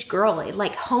teenage girl. It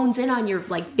hones in on your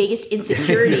biggest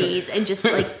insecurities and just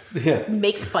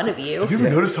makes fun of you. Have you ever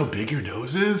noticed how big your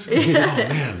nose is? Yeah. Oh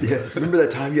man. Yeah. Remember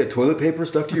that time you had toilet paper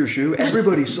stuck to your shoe?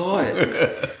 Everybody saw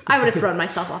it. I would have thrown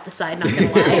myself off the side, not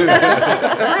gonna lie.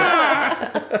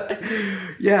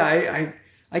 Yeah,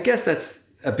 I guess that's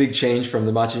a big change from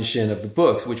the Machin Shin of the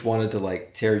books, which wanted to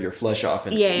tear your flesh off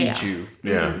and eat you.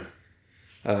 Yeah.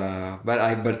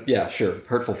 But yeah, sure.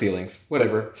 Hurtful feelings.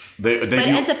 Whatever. But it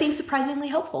ends up being surprisingly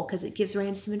helpful because it gives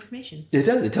Rand some information. It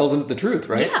does. It tells them the truth,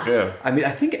 right? Yeah. I mean,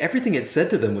 I think everything it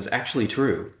said to them was actually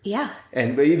true. Yeah.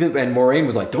 And Moraine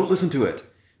was like, don't listen to it.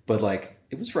 But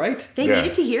it was right. They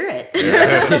needed to hear it.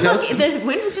 Yeah. The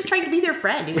Wind was just trying to be their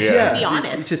friend. He was trying to be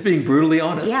honest. It's just being brutally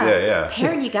honest. Yeah.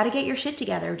 Perrin, you got to get your shit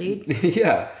together, dude.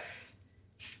 Yeah.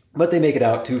 But they make it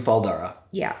out to Faldara.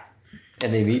 Yeah.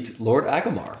 And they meet Lord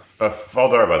Agamar.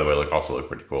 Faldara, by the way, also look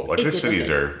pretty cool. Their cities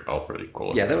are all pretty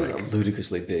cool. Yeah, that was a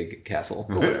ludicrously big castle.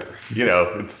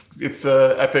 It's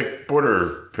a epic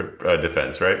border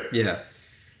defense, right? Yeah.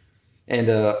 And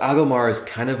Agamar is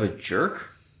kind of a jerk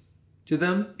to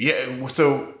them. Yeah,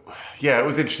 so, it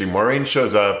was interesting. Moraine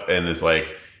shows up and is like,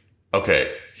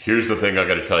 okay, here's the thing I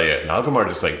got to tell you. And Agamar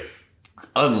just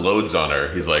unloads on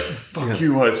her. He's like, fuck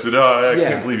you, I said, I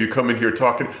can't believe you come in here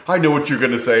talking. I know what you're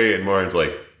going to say. And Moraine's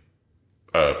like,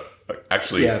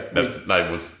 actually, I'm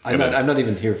not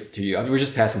even here to you. We're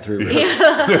just passing through.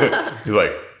 He's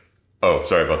like, oh,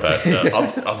 sorry about that.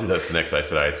 I'll do that for the next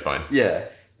Aes Sedai. It's fine. Yeah.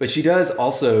 But she does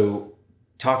also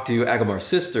talk to Agelmar's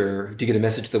sister to get a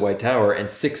message to the White Tower and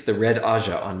six the red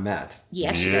Aja on Matt.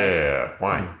 Yeah, she does. Yeah,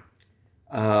 why?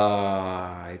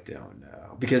 I don't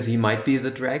know. Because he might be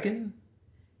the dragon?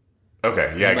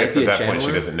 Okay, yeah, I guess at that point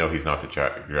she doesn't know he's not the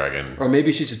dragon. Or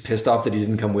maybe she's just pissed off that he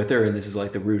didn't come with her and this is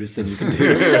like the rudest thing you can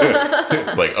do.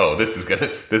 Like, oh, this is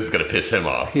gonna piss him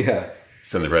off. Yeah.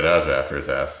 Send the red Aja after his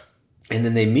ass. And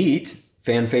then they meet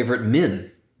fan favorite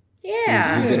Min.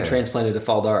 Yeah. Who's been transplanted to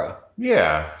Faldara.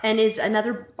 Yeah. And is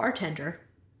another bartender.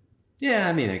 Yeah,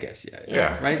 I mean, I guess,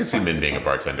 Yeah, right? I can see Min being a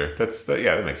bartender.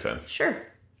 That makes sense. Sure.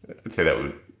 I'd say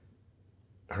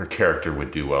her character would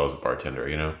do well as a bartender,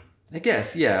 you know? I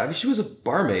guess, yeah. I mean, she was a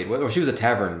barmaid, or she was a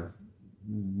tavern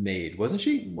maid, wasn't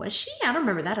she? Was she? I don't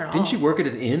remember that at all. Didn't she work at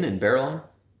an inn in Barrelon?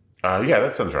 Yeah,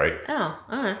 that sounds right. Oh,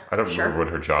 I don't remember what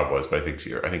her job was, but I think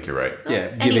you're right.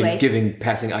 Yeah, giving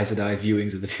passing Aes Sedai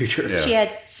viewings of the future. Yeah. She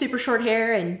had super short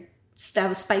hair and that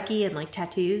was spiky and like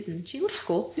tattoos, and she looked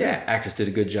cool. Yeah, actress did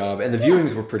a good job, and the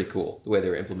viewings were pretty cool the way they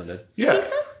were implemented. You think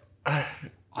so?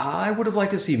 I would have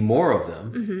liked to see more of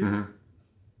them. Mm-hmm.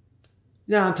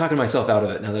 No, I'm talking myself out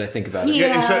of it now that I think about it.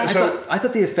 Yeah. I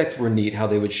thought the effects were neat. How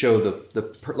they would show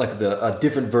a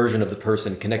different version of the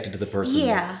person connected to the person.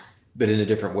 Yeah. But in a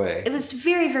different way. It was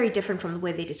very, very different from the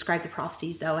way they described the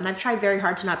prophecies, though. And I've tried very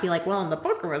hard to not be like, well, in the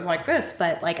book it was like this.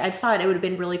 But like, I thought it would have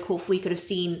been really cool if we could have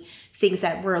seen things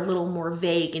that were a little more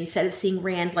vague instead of seeing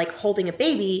Rand like holding a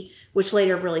baby, which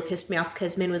later really pissed me off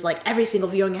because Min was like, every single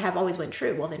viewing I have always went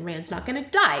true. Well, then Rand's not going to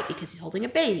die because he's holding a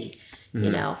baby, you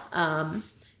know?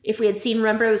 If we had seen,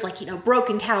 remember, it was like,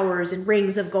 broken towers and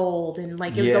rings of gold. And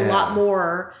like, it was a lot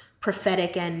more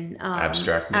prophetic and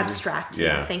abstract. Maybe. Abstract.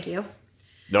 Yeah. Thank you.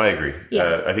 No, I agree.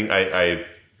 Yeah. I think I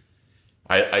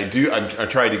do. I'm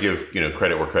trying to give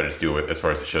credit where credit's due as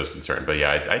far as the show's concerned. But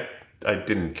yeah, I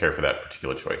didn't care for that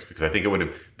particular choice because I think it would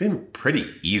have been pretty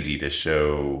easy to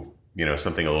show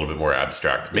something a little bit more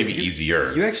abstract, maybe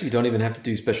easier. You actually don't even have to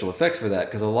do special effects for that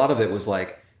because a lot of it was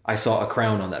like I saw a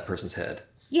crown on that person's head.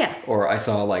 Yeah. Or I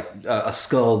saw like a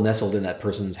skull nestled in that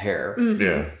person's hair. Mm-hmm.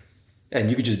 Yeah. And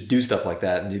you could just do stuff like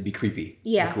that and it'd be creepy.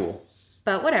 Yeah. And cool.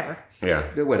 But whatever. Yeah.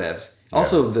 Whatevs. Yeah.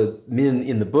 Also, the Min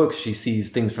in the books, she sees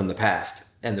things from the past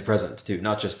and the present too,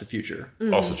 not just the future.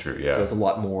 Mm-hmm. Also true, yeah. So it's a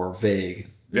lot more vague.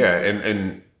 Yeah,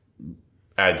 and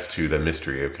adds to the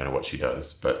mystery of kind of what she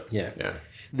does. But yeah.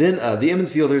 Then the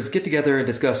Emmons Fielders get together and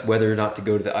discuss whether or not to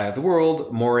go to the Eye of the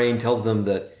World. Moraine tells them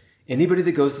that anybody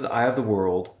that goes to the Eye of the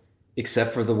World,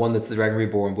 except for the one that's the Dragon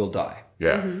Reborn, will die.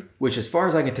 Yeah. Mm-hmm. Which, as far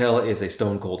as I can tell, is a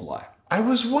stone cold lie. I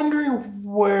was wondering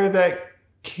where that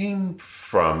came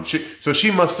from.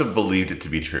 She must have believed it to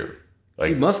be true.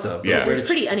 She must have. Yeah. It was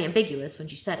pretty unambiguous when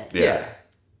she said it. Yeah.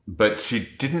 But she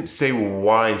didn't say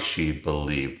why she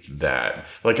believed that.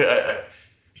 Like,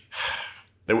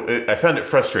 I found it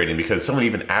frustrating because someone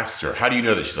even asked her, how do you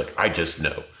know that? She's like, I just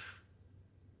know.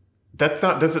 That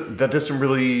doesn't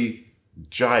really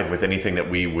jive with anything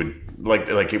that we would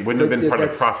like it wouldn't have been part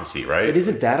of prophecy, right? But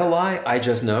isn't that a lie? I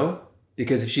just know?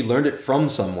 Because if she learned it from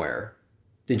somewhere,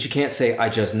 then she can't say I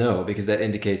just know because that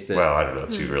indicates that. Well, I don't know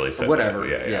if she really said whatever.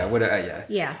 That.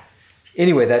 Yeah.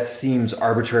 Anyway, that seems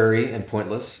arbitrary and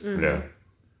pointless. Mm-hmm. Yeah.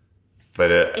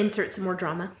 But insert some more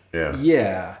drama. Yeah.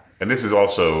 Yeah. And this is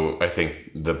also, I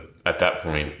think, at that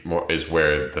point more is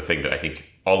where the thing that I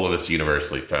think all of us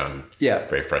universally found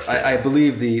very frustrating. I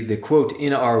believe the quote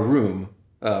in our room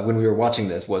when we were watching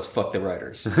this was "fuck the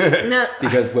writers," No.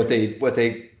 because what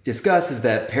they discuss is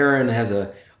that Perrin has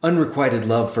a unrequited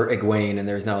love for Egwene, and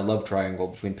there's now a love triangle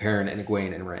between Perrin and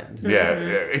Egwene and Rand. Yeah,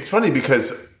 it's funny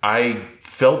because I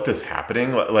felt this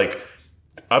happening. Like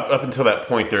up until that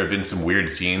point, there had been some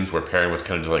weird scenes where Perrin was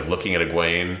kind of just like looking at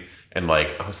Egwene, and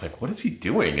like I was like, "What is he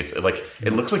doing?" It's like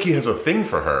it looks like he has a thing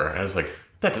for her, and I was like,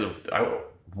 "That doesn't."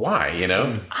 Why,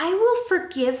 I will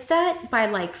forgive that by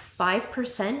like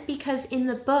 5% because in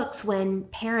the books, when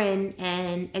Perrin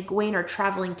and Egwene are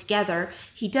traveling together,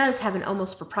 he does have an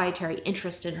almost proprietary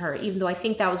interest in her, even though I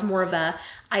think that was more of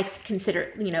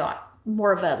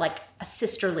more of a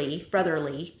sisterly,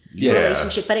 brotherly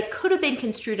relationship. But it could have been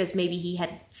construed as maybe he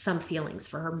had some feelings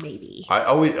for her, maybe. I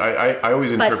always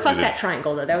interpreted. But fuck that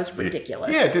triangle, though. That was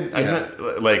ridiculous.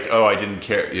 I didn't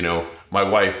care. My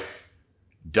wife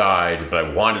died, but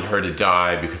I wanted her to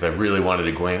die because I really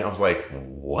wanted Egwene. I was like,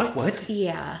 what?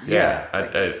 Yeah. Yeah.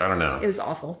 I don't know. It was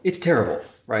awful. It's terrible,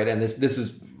 right? And this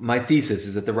is my thesis,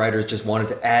 is that the writers just wanted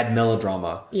to add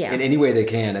melodrama in any way they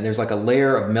can. And there's like a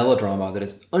layer of melodrama that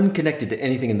is unconnected to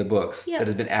anything in the books that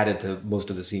has been added to most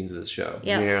of the scenes of this show.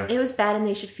 Yep. Yeah, it was bad, and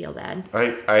they should feel bad.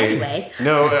 Anyway,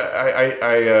 no,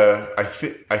 I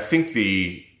think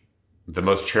the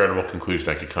most charitable conclusion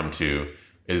I could come to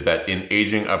is that in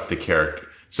aging up the character.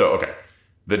 So okay.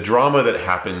 The drama that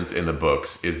happens in the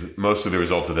books is mostly the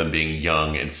result of them being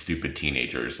young and stupid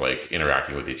teenagers, like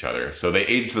interacting with each other. So they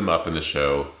age them up in the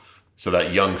show so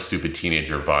that young, stupid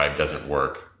teenager vibe doesn't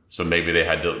work. So maybe they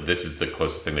had to, this is the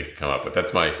closest thing they could come up with.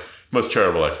 That's my most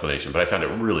charitable explanation, but I found it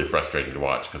really frustrating to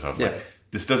watch because I was like,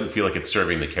 this doesn't feel like it's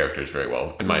serving the characters very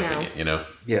well, in my opinion, you know?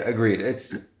 Yeah, agreed.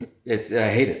 It's I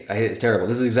hate it. It's terrible.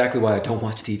 This is exactly why I don't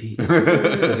watch TV.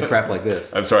 Because of crap like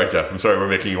this. I'm sorry, Jeff. I'm sorry we're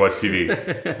making you watch TV.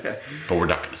 But we're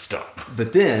not going to stop.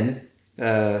 But then,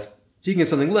 speaking of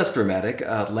something less dramatic,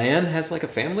 Lan has like a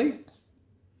family.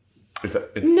 Is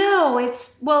that No,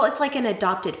 it's like an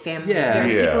adopted family.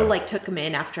 Yeah. People like took him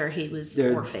in after he was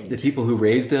orphaned. The people who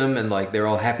raised him, and like they're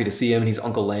all happy to see him, and he's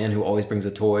Uncle Lan who always brings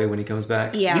a toy when he comes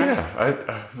back. Yeah. I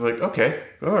was like, okay,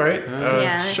 all right,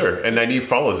 sure. And Nynaeve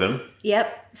follows him.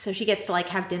 Yep. So she gets to like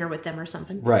have dinner with them or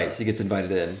something. Right. She gets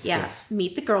invited in. Yeah.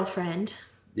 Meet the girlfriend.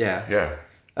 Yeah. Yeah.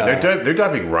 They're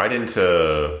diving right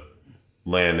into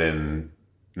Lan and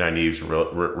Nynaeve's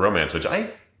romance, which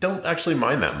I don't actually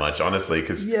mind that much, honestly,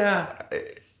 because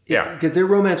because their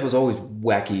romance was always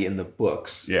wacky in the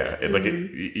books. Yeah,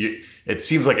 it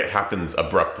seems like it happens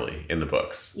abruptly in the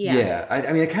books. Yeah.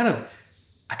 I mean, I kind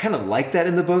of like that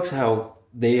in the books, how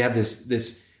they have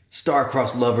this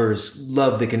star-crossed lovers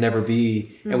love that can never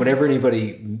be, and whenever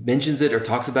anybody mentions it or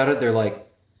talks about it, they're like,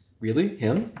 "Really,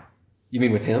 him? You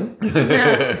mean with him?"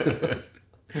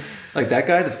 Like that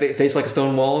guy, the face like a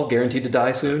stone wall, guaranteed to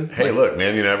die soon. Hey, look,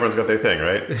 man, everyone's got their thing,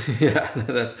 right?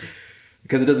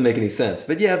 Because it doesn't make any sense.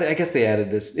 But yeah, I guess they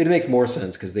added this. It makes more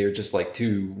sense because they are just like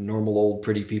two normal, old,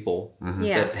 pretty people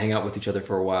that hang out with each other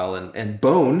for a while. And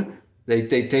Bone, they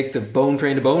take the Bone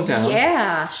train to Bone Town.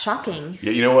 Yeah, shocking.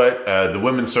 Yeah, you know what? The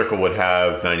women's circle would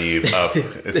have Nynaeve up.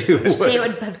 They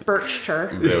would have birched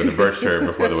her. They would have birched her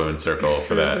before the women's circle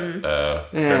for that.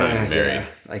 They're not even married. Yeah,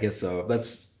 I guess so.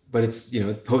 But it's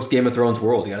it's post Game of Thrones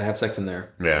world. You got to have sex in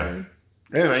there. Yeah, and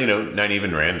Nynaeve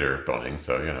and Rand are boning,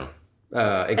 so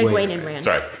Egwene and Rand.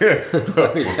 Sorry.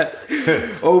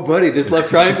 Oh, buddy, this love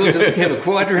triangle just became a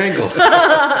quadrangle.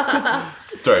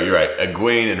 Sorry, you're right.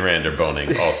 Egwene and Rand are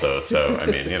boning also. So I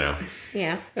mean,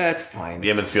 Yeah, that's fine. The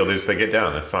Emmons Fielders, they get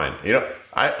down. That's fine.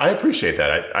 I appreciate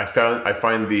that. I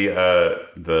find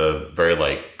the very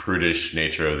like prudish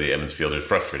nature of the Emmons Fielders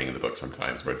frustrating in the book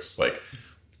sometimes, where it's like,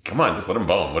 come on, just let them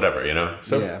bone, whatever,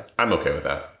 So I'm okay with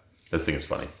that. I just think it's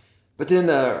funny. But then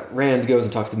Rand goes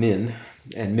and talks to Min,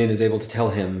 and Min is able to tell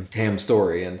him Tam's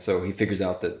story, and so he figures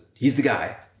out that he's the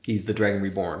guy. He's the Dragon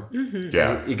Reborn. Mm-hmm.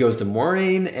 Yeah. He goes to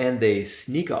Moraine, and they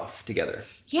sneak off together.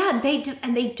 Yeah, and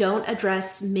they don't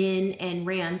address Min and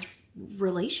Rand's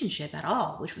relationship at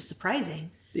all, which was surprising.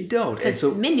 They don't. Because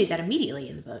Min knew that immediately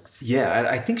in the books. Yeah,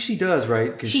 I think she does,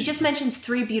 right? She just mentions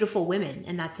 3 beautiful women,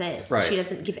 and that's it. Right. She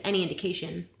doesn't give any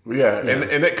indication. Yeah,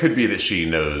 and that could be that she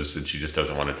knows and she just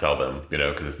doesn't want to tell them,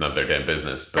 because it's not their damn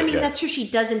business. But that's true. She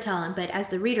doesn't tell him, but as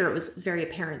the reader, it was very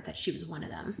apparent that she was one of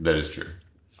them. That is true.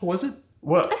 Was it?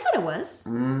 Well, I thought it was.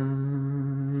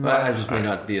 I just may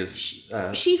not be as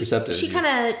perceptive. She kind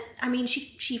of,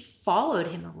 she followed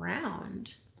him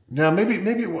around. No, maybe I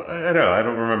don't know. I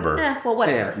don't remember. Well,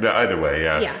 whatever. Yeah, either way,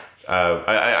 yeah. Yeah.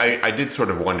 I did sort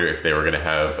of wonder if they were going to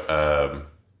have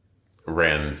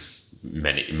Rand's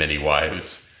many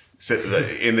wives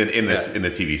in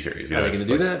the TV series. Are they going to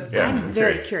do that? Yeah, I'm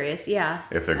very curious. Yeah.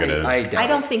 If they're going to, I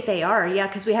don't think they are. Yeah,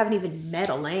 because we haven't even met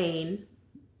Elaine.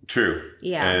 True.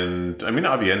 Yeah. And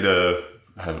Avienda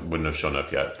wouldn't have shown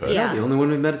up yet. But the only one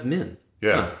we've met is Min.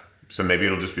 Yeah. Huh. So maybe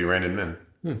it'll just be Rand and Min.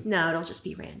 No, it'll just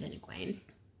be Rand and Egwene.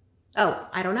 Oh,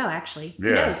 I don't know, actually. Yeah.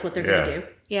 Who knows what they're going to do?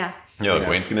 Yeah.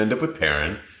 Egwene's going to end up with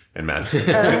Perrin, and Matt's going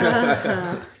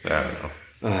to I don't know.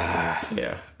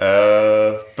 Yeah.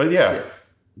 But yeah.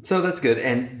 So that's good.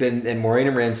 And Moraine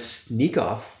and Rand sneak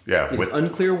off. Yeah. It's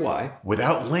unclear why.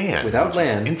 Without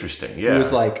Lan. Interesting, yeah. It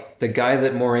was like the guy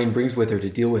that Moraine brings with her to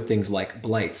deal with things like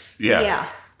blights. Yeah.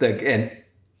 And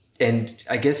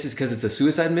I guess it's because it's a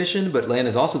suicide mission, but Lan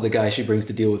is also the guy she brings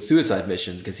to deal with suicide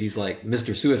missions because he's like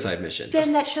Mr. Suicide Mission.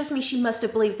 Then that shows me she must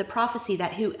have believed the prophecy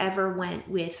that whoever went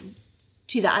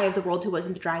to the Eye of the World who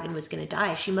wasn't the dragon was going to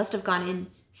die. She must have gone in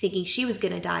thinking she was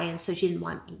going to die, and so she didn't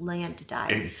want Lan to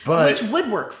die. Which would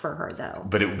work for her, though.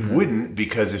 But it wouldn't,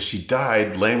 because if she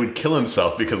died, Lan would kill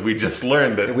himself, because we just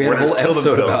learned that we had a whole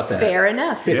episode about that. Fair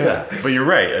enough. Yeah. But you're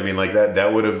right. I mean, like,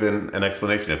 that would have been an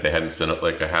explanation if they hadn't spent up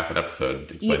like a half an episode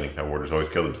explaining how warders always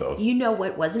kill themselves. You know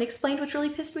what wasn't explained, which really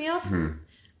pissed me off?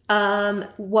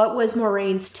 What was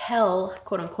Moiraine's tell,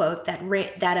 quote unquote,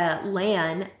 that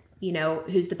Lan, you know,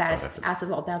 who's the baddest ass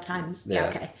of all times. Yeah,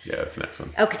 okay. Yeah, that's the next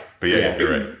one. Okay. But yeah, you're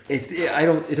right.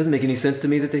 It doesn't make any sense to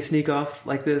me that they sneak off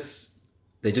like this.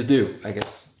 They just do, I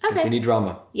guess. Okay. They need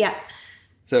drama. Yeah.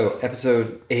 So,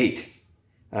 episode 8.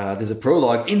 There's a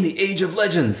prologue in the Age of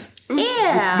Legends.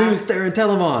 Yeah. With Luz, Theron,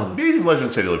 Telamon. The Age of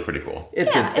Legends say they look pretty cool.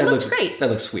 It looks great. That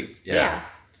looks sweet. Yeah.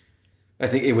 I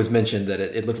think it was mentioned that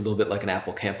it looked a little bit like an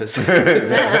Apple campus. Yeah,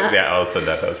 I said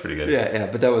that. That was pretty good. Yeah,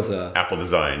 but that was Apple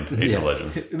designed Age of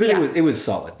Legends. But it was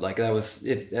solid. Like, that was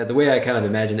the way I kind of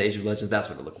imagined Age of Legends. That's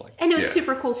what it looked like. And it was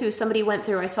super cool too. Somebody went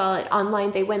through. I saw it online.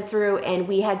 They went through, and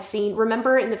we had seen.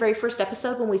 Remember in the very first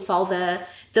episode when we saw the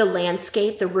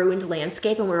landscape, the ruined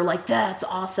landscape, and we were like, "That's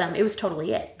awesome." It was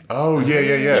totally it. Oh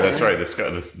yeah. That's right.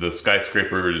 The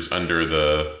skyscrapers under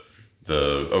the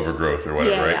overgrowth or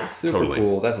whatever, right? Super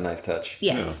cool. That's a nice touch.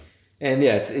 Yes. Yeah. And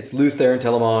it's Luz, Theron,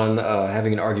 Telamon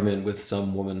having an argument with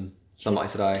some woman, some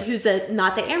Aes Sedai. Who's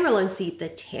not the Amarylline seat, the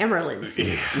Tamerlane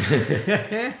seat.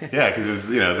 Yeah, because it was,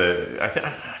 I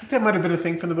think that might have been a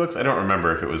thing from the books. I don't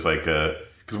remember if it was like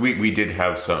because we did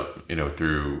have some,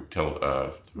 through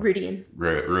Rudian,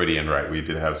 right? We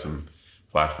did have some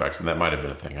flashbacks, and that might have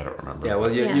been a thing. I don't remember. Yeah,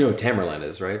 well, you know what Tamerlane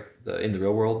is, right? In the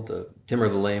real world, the Timur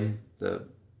the Lame,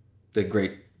 the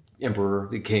great emperor,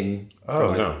 the king.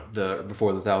 Oh, no.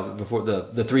 Before the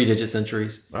 3-digit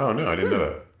centuries. Oh no, I didn't know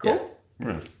that. Cool.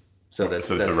 Yeah. So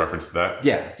that's a reference to that.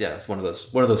 Yeah, it's one of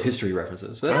those history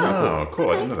references. So that's cool.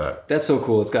 I didn't know that. That's so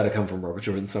cool. It's got to come from Robert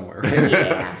Jordan somewhere. Right?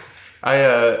 Yeah.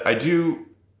 I do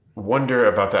wonder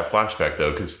about that flashback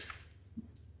though, because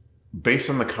based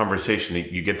on the conversation,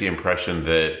 you get the impression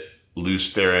that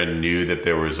Luz Theron knew that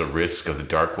there was a risk of the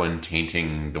Dark One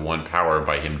tainting the One Power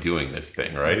by him doing this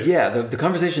thing, right? Yeah, the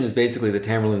conversation is basically the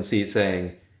Tamerlane seat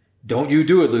saying, "Don't you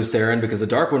do it, Luz Theron, because the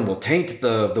Dark One will taint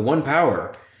the One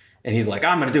Power." And he's like,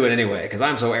 "I'm going to do it anyway, because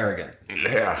I'm so arrogant."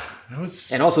 Yeah.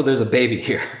 And also there's a baby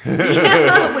here.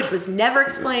 Which was never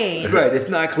explained. Right, it's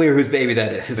not clear whose baby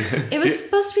that is. It was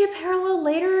supposed to be a parallel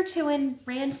later to when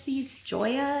Rand sees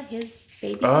Joya, his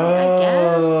baby, I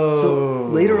guess. So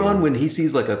later on, when he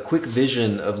sees like a quick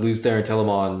vision of Luz Theron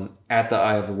Telamon at the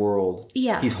Eye of the World,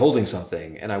 he's holding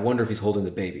something, and I wonder if he's holding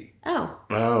the baby. Oh,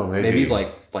 maybe. Maybe he's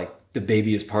like the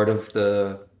baby is part of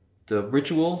the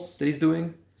ritual that he's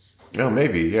doing. Oh,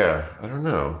 maybe, yeah. I don't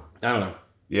know.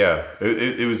 Yeah,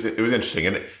 it was interesting,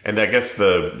 and I guess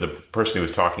the person he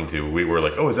was talking to, we were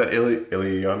like, "Oh, is that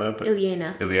Ileana?"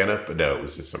 Ileana, but no, it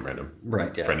was just some random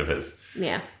friend of his.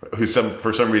 Yeah, who's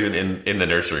for some reason in the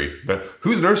nursery. But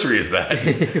whose nursery is that?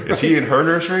 Is he in her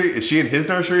nursery? Is she in his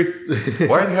nursery?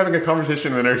 Why are they having a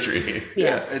conversation in the nursery?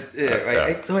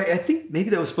 So I think maybe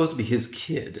that was supposed to be his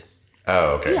kid.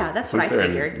 Oh, okay. Yeah, that's what I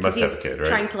figured. Must have a kid, right?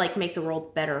 Trying to make the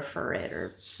world better for it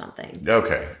or something.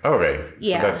 Okay.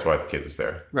 Yeah. So that's why the kid was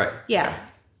there. Right. Yeah.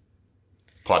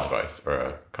 Plot device or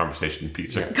a conversation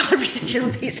piece. Yeah.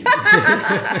 Conversational piece.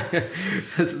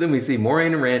 So then we see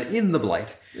Moiraine and Rand in the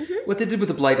Blight. Mm-hmm. What they did with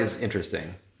the Blight is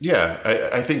interesting. Yeah,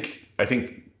 I think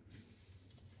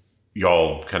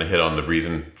y'all kind of hit on the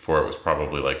reason for it was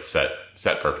probably set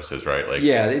purposes, right?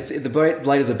 The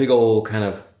Blight is a big old kind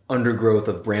of undergrowth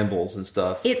of brambles and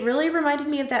stuff. It really reminded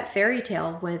me of that fairy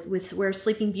tale with where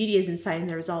Sleeping Beauty is inside and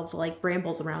there's all the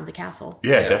brambles around the castle.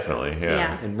 Yeah, definitely.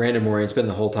 Yeah. And Rand and Moiraine spend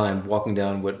the whole time walking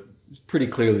down what is pretty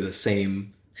clearly the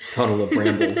same tunnel of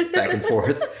brambles back and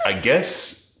forth. I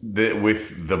guess that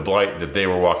with the Blight that they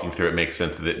were walking through, it makes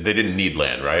sense that they didn't need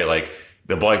land, right? Like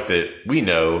the Blight that we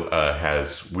know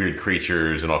has weird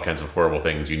creatures and all kinds of horrible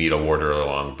things. You need a warder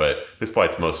along, but this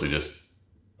Blight's mostly just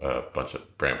a bunch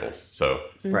of brambles, so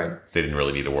they didn't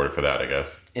really need a warder for that, I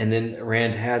guess. And then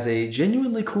Rand has a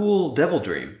genuinely cool devil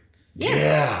dream.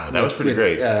 Yeah, that was pretty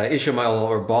great. Ishmael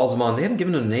or Balsamon, they haven't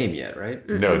given him a name yet, right?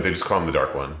 Mm-hmm. No, they just call him the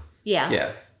Dark One.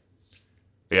 Yeah.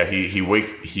 He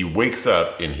wakes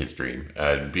up in his dream,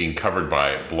 being covered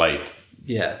by Blight.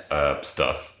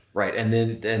 Stuff. Right, and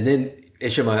then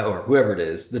Ishmael or whoever it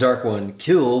is, the Dark One,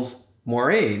 kills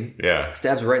Moiraine. Yeah,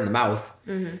 stabs her right in the mouth.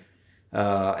 Mm-hmm.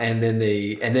 And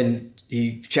then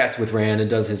he chats with Rand and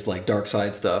does his dark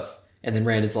side stuff. And then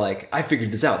Rand is like, "I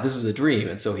figured this out. This is a dream."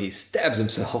 And so he stabs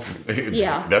himself.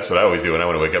 Yeah. That's what I always do when I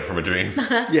want to wake up from a dream.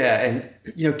 Yeah. And,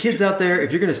 kids out there,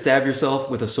 if you're going to stab yourself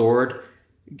with a sword,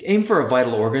 Aim for a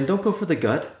vital organ. Don't go for the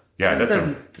gut. Yeah,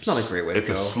 that's not a great way to go. It's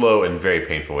a slow and very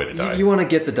painful way to die. You want to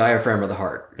get the diaphragm of the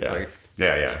heart. Yeah. Right?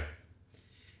 Yeah.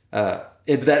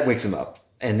 That wakes him up.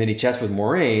 And then he chats with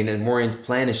Moraine, and Moraine's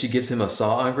plan is she gives him a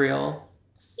saw angreal.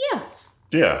 Yeah.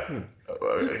 Yeah.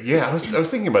 I was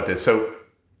thinking about this. So,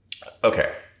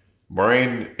 okay.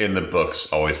 Moraine in the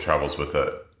books always travels with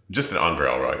just an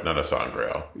angreal, right? Not a saw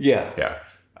angreal. Yeah. Yeah.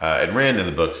 And Rand in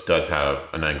the books does have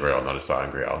an angreal, not a saw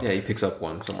angreal. Yeah, he picks up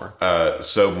one somewhere.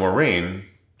 So Moraine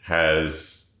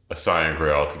has a saw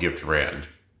angreal to give to Rand.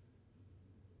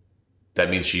 That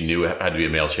means she knew it had to be a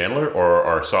male channeler, or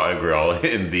are saw angreal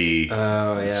in the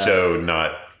show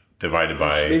not divided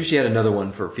by... Maybe she had another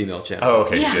one for female channel. Oh,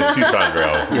 okay. Yeah. She has two saw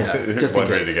angreal. Yeah, just one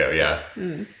in ready case. to go, yeah.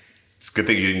 It's a good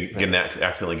thing you didn't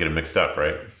accidentally get them mixed up,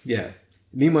 right? Yeah.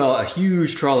 Meanwhile, a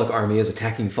huge Trolloc army is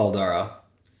attacking Faldara,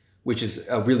 which is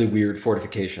a really weird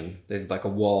fortification. They've like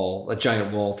a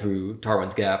giant wall through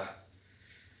Tarwin's Gap.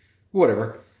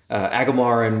 Whatever.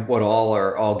 Agamar and Wotal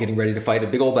are all getting ready to fight a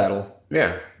big old battle.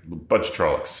 Yeah, a bunch of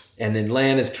Trollocs. And then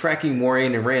Lan is tracking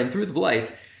Moraine and Rand through the Blythe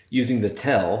using the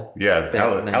tell. Yeah,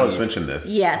 Alice mentioned this.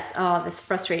 Yes. Oh, this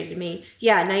frustrated me.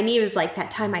 Yeah, Nynaeve is like,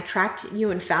 that time I tracked you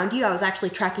and found you, I was actually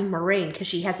tracking Moraine because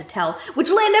she has a tell, which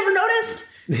Lan never noticed.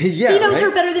 Yeah, he knows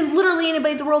her better than literally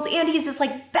anybody in the world, and he's this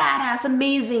like badass,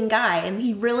 amazing guy, and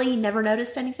he really never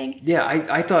noticed anything. Yeah,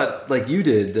 I thought like you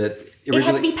did that. It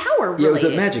had to be power related. Yeah, it was a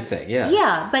magic thing, yeah.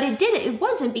 Yeah, but it didn't. It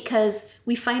wasn't, because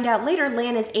we find out later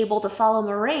Lan is able to follow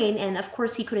Moraine, and of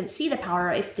course he couldn't see the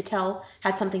power if the tell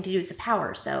had something to do with the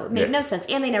power, so it made no sense,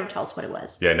 and they never tell us what it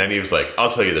was. Yeah, Nynaeve's like, I'll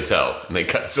tell you the tell, and they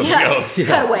cut something else.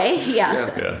 Cut away,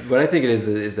 yeah. What I think it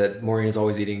is that Moraine is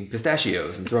always eating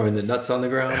pistachios and throwing the nuts on the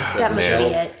ground. That must be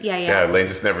it. Yeah. Yeah, Lan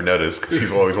just never noticed because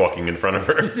he's always walking in front of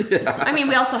her. I mean,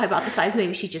 we also hypothesized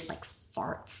maybe she just like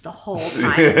farts the whole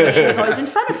time. Lan was always in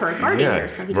front of her, guarding her,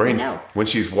 so he doesn't know. When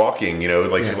she's walking,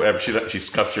 she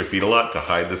scuffs her feet a lot to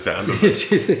hide the sound of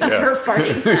her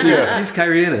farting. She's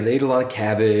Kyrian and they ate a lot of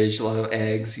cabbage, a lot of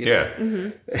eggs. Yeah.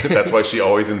 Mm-hmm. That's why she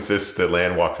always insists that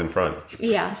Lan walks in front.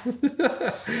 Yeah.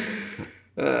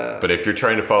 But if you're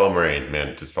trying to follow Moraine,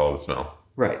 man, just follow the smell.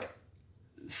 Right.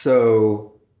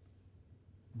 So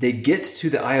they get to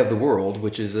the Eye of the World,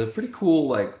 which is a pretty cool,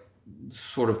 like,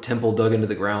 sort of temple dug into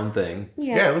the ground thing.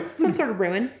 Yes, some sort of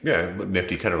ruin. Yeah,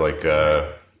 nifty, kind of like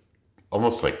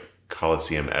almost like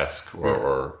Colosseum-esque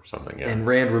or something. Yeah. And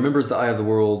Rand remembers the Eye of the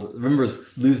World.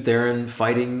 Remembers Luz Theron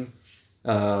fighting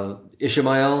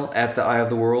Ishamael at the Eye of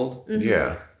the World. Mm-hmm.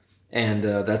 Yeah. And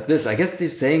that's this. I guess they're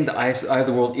saying the Eye of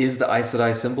the World is the Aes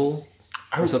Sedai symbol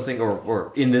or something,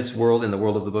 or in this world, in the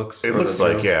world of the books. It looks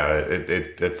like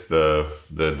it's the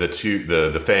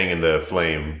Fang and the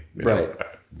Flame, right?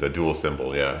 The dual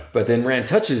symbol, yeah. But then Rand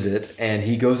touches it, and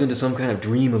he goes into some kind of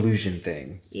dream illusion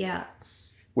thing. Yeah.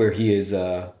 Where he is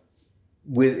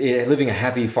living a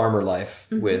happy farmer life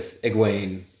with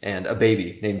Egwene and a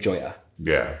baby named Joya.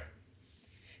 Yeah.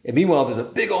 And meanwhile, there's a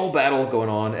big old battle going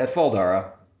on at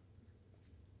Faldara.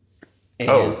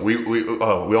 And we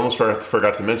almost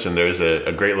forgot to mention there's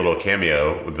a great little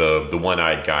cameo with the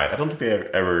one-eyed guy. I don't think they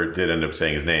ever did end up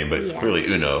saying his name, but it's clearly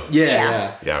Uno.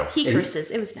 Yeah. He curses.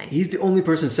 It was nice. He's the only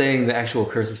person saying the actual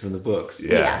curses from the books.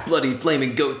 Yeah. Bloody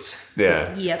flaming goats.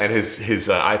 Yeah. Yep. And his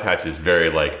eye patch is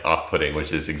very like off-putting,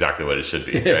 which is exactly what it should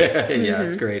be, right? Yeah,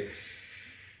 it's great.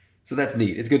 So that's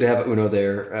neat. It's good to have Uno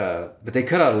there. But they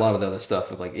cut out a lot of the other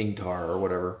stuff with like Ingtar or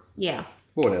whatever. Yeah.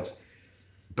 Whatevs.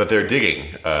 But they're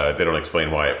digging. They don't explain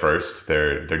why at first.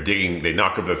 They're digging. They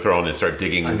knock over the throne and start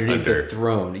digging underneath the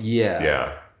throne. Yeah.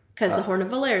 Yeah. Because the Horn of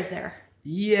Valyr is there.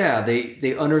 Yeah,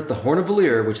 they unearthed the Horn of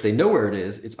Valyr, which they know where it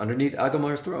is. It's underneath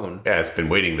Agamar's throne. Yeah, it's been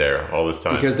waiting there all this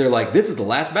time. Because they're like, this is the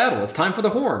last battle. It's time for the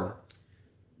horn.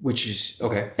 Which is,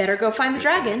 okay. Better go find the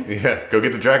dragon. Yeah, go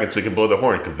get the dragon so we can blow the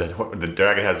horn, because the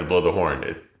dragon has to blow the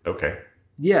horn. Okay.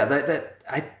 Yeah,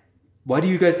 why do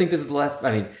you guys think this is the last?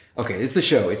 I mean, okay, it's the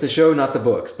show. It's the show, not the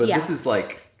books. But this is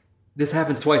like, this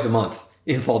happens twice a month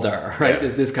in Faldara, right? Yeah.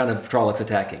 This kind of Trollocs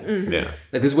attacking. Mm-hmm. Yeah.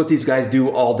 Like, this is what these guys do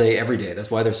all day, every day. That's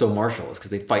why they're so martial, is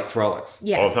because they fight Trollocs.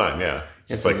 Yeah. All the time, yeah.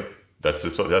 It's like, that's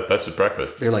just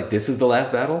breakfast. They're like, this is the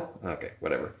last battle? Okay,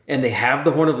 whatever. And they have the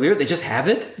Horn of Valyr? They just have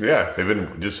it? Yeah, they've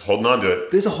been just holding on to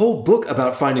it. There's a whole book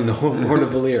about finding the Horn of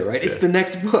Valyr, right? It's the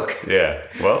next book. Yeah,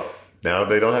 well, now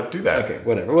they don't have to do that. Okay,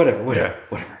 whatever.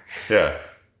 Yeah.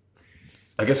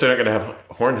 I guess they're not going to have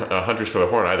horn hunters for the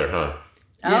horn either, huh?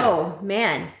 Oh,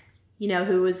 man. You know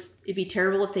who was... It'd be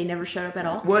terrible if they never showed up at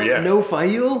all. What? Yeah. No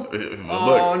Fail? Look,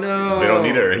 no. They don't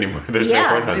need her anymore. There's no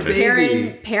horn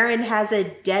hunters. Perrin has a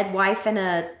dead wife and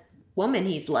a woman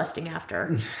he's lusting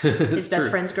after. His best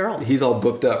friend's girl. He's all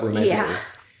booked up romantically. Yeah.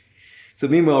 So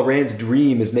meanwhile, Rand's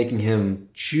dream is making him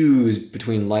choose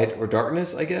between light or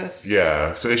darkness, I guess.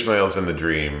 Yeah. So Ishmael's in the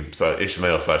dream. So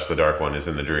Ishmael / the Dark One is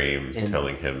in the dream,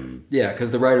 telling him. Yeah, because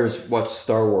the writers watch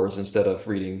Star Wars instead of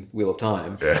reading Wheel of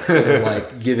Time. Yeah. So they're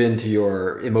like, give in to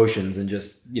your emotions and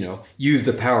just, use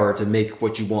the power to make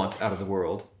what you want out of the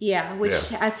world. Yeah, which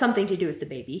has something to do with the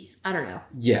baby. I don't know.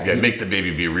 Yeah. Yeah, make the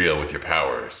baby be real with your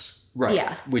powers. Right.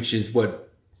 Yeah. Which is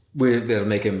what that'll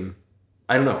make him.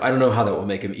 I don't know how that will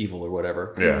make him evil or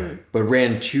whatever. Yeah. Mm-hmm. But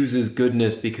Rand chooses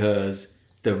goodness because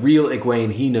the real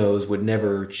Egwene he knows would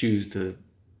never choose to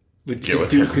could do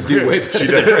way better. She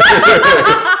does.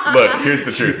 Look, here's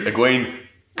the truth. Egwene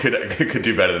could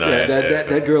do better than I am.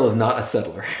 That girl is not a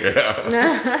settler.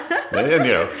 Yeah. And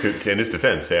in his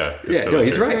defense,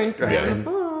 he's right.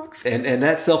 And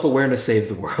that self-awareness saves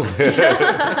the world.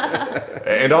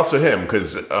 And also him,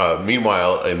 because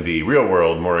meanwhile, in the real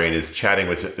world, Moiraine is chatting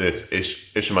with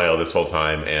Ishmael this whole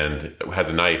time and has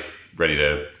a knife ready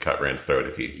to cut Rand's throat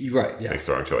if he makes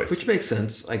the wrong choice. Which makes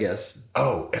sense, I guess.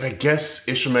 Oh, and I guess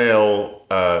Ishmael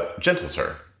gentles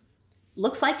her.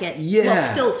 Looks like it. Yeah. Well,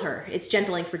 stills her. It's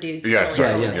gentling for dudes. Yeah.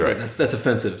 Right. That's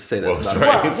offensive to say that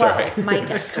about her. Sorry.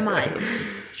 Micah, come on.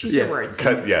 Choose your words.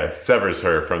 Severs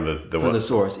her from the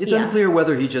source. It's unclear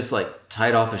whether he just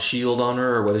tied off a shield on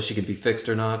her or whether she could be fixed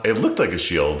or not. It looked like a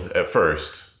shield at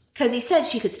first. Because he said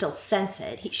she could still sense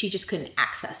it. She just couldn't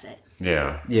access it.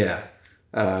 Yeah. Yeah.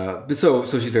 So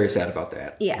she's very sad about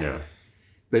that. Yeah.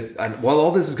 But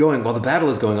while the battle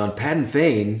is going on, Padden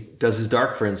Fane does his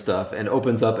Dark Friend stuff and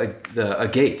opens up a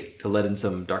gate to let in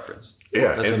some Dark Friends.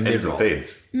 Yeah, and some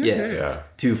Fades. Mm-hmm. Yeah.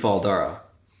 To Fal Dara.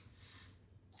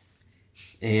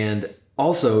 And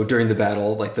also during the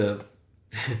battle, there's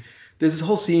this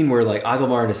whole scene where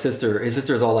Agelmar and his sister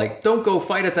is all like, "Don't go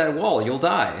fight at that wall, you'll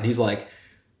die." And he's like,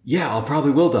 "Yeah, I'll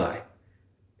probably will die."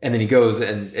 And then he goes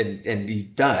and he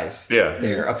dies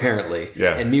there, apparently.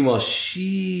 Yeah. And meanwhile,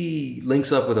 she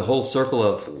links up with a whole circle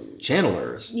of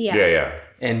channelers. Yeah.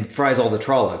 And fries all the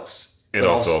Trollocs. And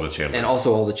also all the channelers. And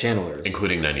also all the channelers.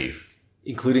 Including Nynaeve.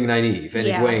 And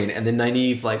Egwene. And then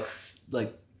Nynaeve,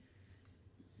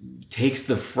 takes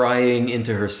the frying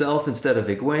into herself instead of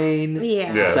Egwene.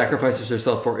 Yeah. Sacrifices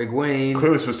herself for Egwene.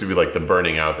 Clearly supposed to be the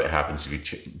burning out that happens if you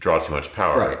draw too much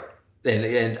power. Right.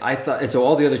 And I thought, and so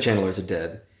all the other channelers are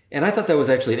dead. And I thought that was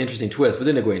actually an interesting twist, but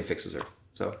then Egwene fixes her.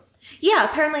 So yeah,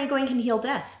 apparently Egwene can heal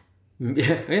death.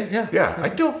 Yeah.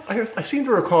 I seem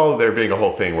to recall there being a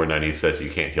whole thing where Nynaeve says you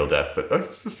can't heal death, but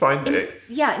it's fine.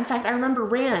 In fact, I remember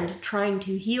Rand trying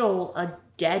to heal a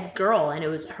dead girl, and it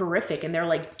was horrific. And they're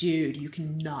like, "Dude, you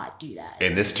cannot do that."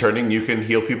 In this turning, you can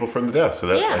heal people from the death, so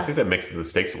I think that makes the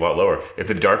stakes a lot lower. If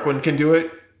the Dark One can do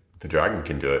it, the dragon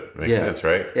can do it. Makes sense,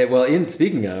 right? Yeah, well,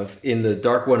 speaking of, in the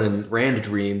Dark One and Rand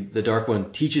dream, the Dark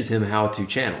One teaches him how to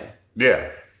channel.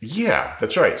 Yeah,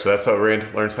 that's right. So that's how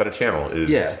Rand learns how to channel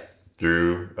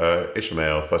through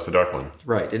Ishmael / the Dark One.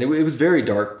 Right, and it was very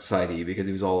dark sidey because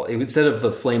it was all instead of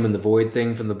the flame and the void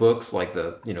thing from the books,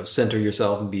 the center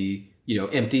yourself and be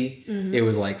empty. Mm-hmm. It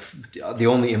was the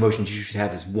only emotions you should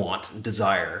have is want and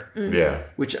desire. Mm-hmm. Yeah,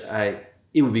 which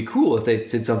it would be cool if they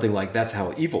did something like that's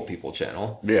how evil people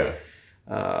channel. Yeah.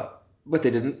 But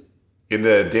they didn't. In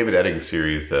the David Eddings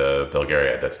series, the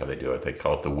Belgariad, that's how they do it. They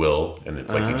call it the will, and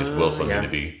it's you just will something to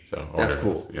be. So that's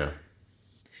cool. Yeah.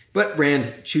 But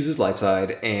Rand chooses light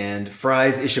side and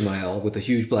fries Ishmael with a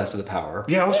huge blast of the power.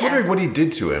 Yeah, I was wondering what he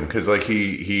did to him, because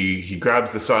he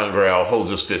grabs the Silent Grail, holds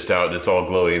his fist out, and it's all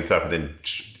glowy and stuff, and then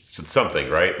something,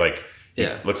 right?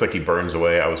 It looks like he burns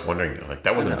away. I was wondering,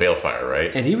 that wasn't balefire,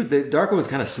 right? And the Dark One was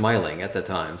kind of smiling at the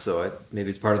time, so maybe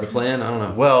it's part of the plan. I don't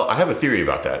know. Well, I have a theory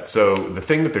about that. So the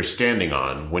thing that they're standing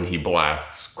on when he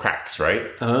blasts cracks, right?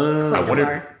 Oh, I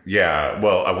wonder.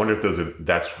 I wonder if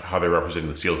that's how they're representing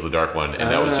the seals of the Dark One,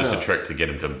 and that was just a trick to get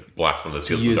him to blast one of the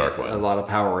seals of the Dark One. A lot of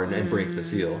power and break the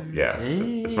seal. Yeah,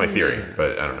 that's my theory,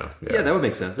 but I don't know. Yeah, that would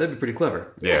make sense. That'd be pretty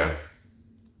clever. Yeah,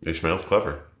 Ishmael's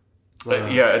clever.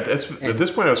 At this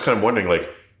point, I was kind of wondering,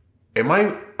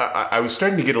 I was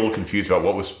starting to get a little confused about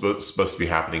what was supposed to be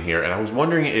happening here, and I was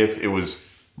wondering if it was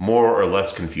more or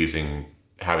less confusing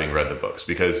having read the books,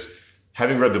 because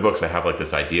having read the books, I have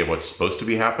this idea of what's supposed to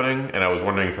be happening, and I was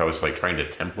wondering if I was trying to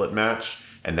template match,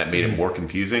 and that made it more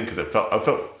confusing, because I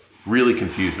felt really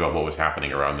confused about what was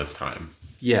happening around this time.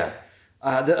 Yeah.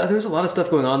 There's a lot of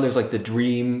stuff going on. There's the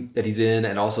dream that he's in,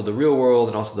 and also the real world,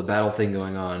 and also the battle thing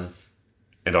going on.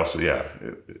 And also, yeah.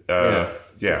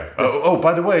 Oh,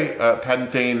 by the way,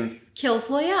 Padden Fane kills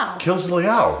Loyal. Kills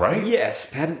Loyal, right? Yes,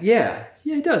 Padden. Yeah,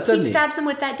 he does. Doesn't he? He stabs him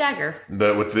with that dagger.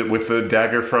 With the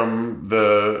dagger from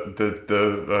the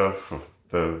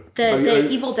The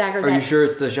evil dagger. Are you sure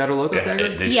it's the Shadow Loco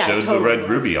dagger? They showed the red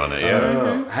ruby on it.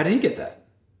 Yeah. How did he get that?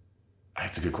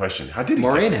 That's a good question. How did he?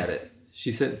 Moraine had it.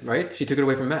 She said, right? She took it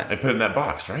away from Matt. They put it in that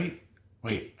box, right?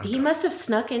 Wait. He must have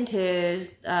snuck into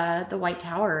the White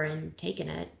Tower and taken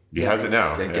it. He has it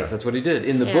now. I guess that's what he did.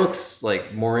 In the books,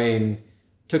 like, Moraine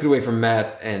took it away from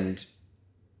Matt and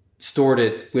stored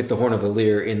it with the Horn of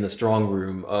Valyr in the strong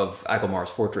room of Agelmar's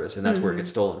fortress, and that's where it gets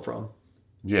stolen from.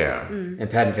 Yeah. And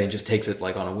Paddington just takes it,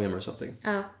 like, on a whim or something.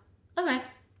 Oh, okay.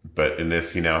 But in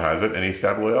this, he now has it, and he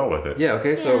stabbed Loyal with it. Yeah,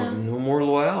 okay, so no more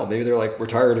Loyal. Maybe they're like, we're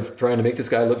tired of trying to make this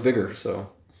guy look bigger,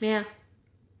 so... Yeah.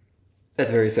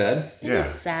 That's very sad. It is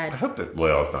sad. I hope that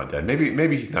Loyal's not dead.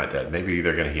 Maybe he's not dead. Maybe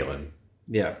they're going to heal him.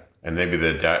 Yeah. And maybe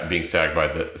being stabbed by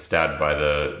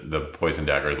the poison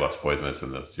dagger is less poisonous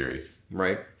in the series.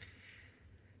 Right.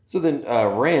 So then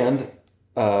Rand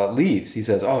leaves. He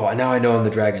says, oh, now I know I'm the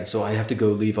dragon, so I have to go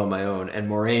leave on my own. And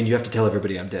Moraine, you have to tell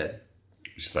everybody I'm dead.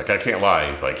 She's like, I can't lie.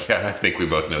 He's like, yeah, I think we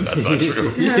both know that's not true.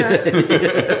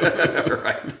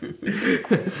 Right.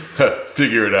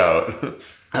 Figure it out.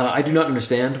 I do not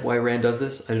understand why Rand does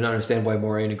this. I do not understand why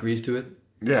Moraine agrees to it.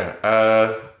 Yeah.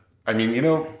 I mean,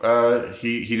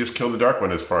 he just killed the Dark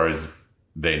One as far as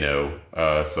they know.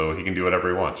 So he can do whatever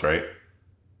he wants, right?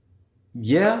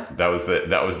 Yeah. That was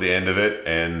the end of it,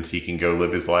 and he can go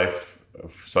live his life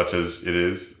such as it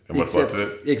is. And what's left of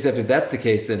it? Except if that's the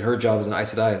case, then her job as an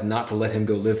Aes Sedai is not to let him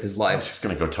go live his life. She's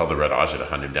going to go tell the Red Ajah to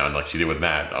hunt him down like she did with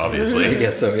Matt, obviously. I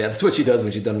guess so, yeah. That's what she does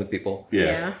when she's done with people.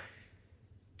 Yeah.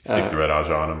 Stick the Red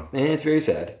Ajah on him. And it's very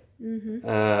sad.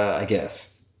 I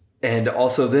guess. And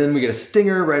also then we get a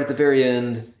stinger right at the very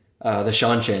end. The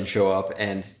Shan-Chen show up,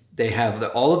 and they have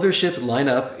all of their ships line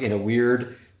up in a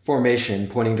weird formation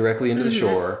pointing directly into the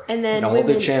shore. And then all of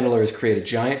the channelers create a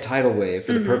giant tidal wave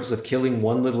for the purpose of killing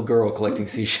one little girl collecting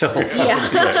seashells.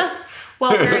 Yeah.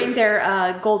 While wearing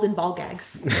their golden ball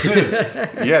gags.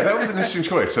 Yeah, that was an interesting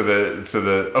choice.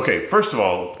 Okay, first of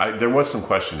all, there was some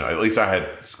question. At least I had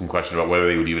some question about whether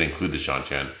they would even include the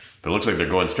Shan-Chen. But it looks like they're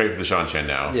going straight for the Shan-Chen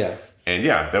now. Yeah. And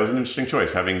yeah, that was an interesting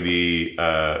choice. Having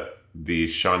the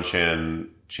Shan-Chen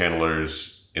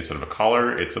channelers, instead of a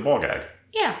collar, it's a ball gag.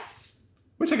 Yeah.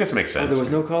 Which I guess makes sense. Oh, there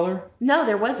was no collar? No,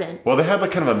 there wasn't. Well, they had like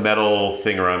kind of a metal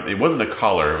thing around. It wasn't a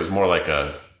collar. It was more like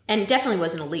a... And it definitely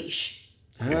wasn't a leash.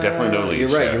 Definitely no leash.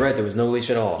 You're right. There was no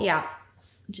leash at all. Yeah.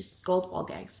 Just gold ball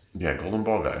gags. Yeah, golden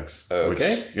ball gags.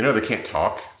 Okay. Which, they can't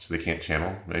talk, so they can't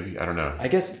channel. Maybe. I don't know. I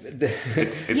guess... You don't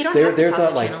have to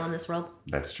talk to channel in this world.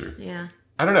 That's true. Yeah.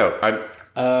 I don't know.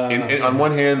 On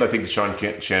one hand, I think the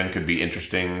Shan-Chen could be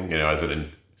interesting,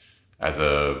 as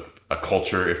a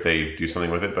culture if they do something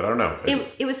with it, but I don't know.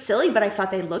 It was silly, but I thought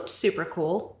they looked super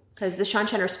cool because the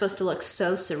Shan-Chen are supposed to look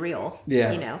so surreal.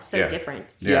 Yeah. Different.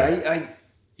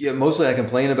 Yeah, mostly I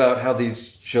complain about how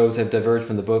these shows have diverged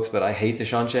from the books, but I hate the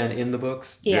Shan-Chen in the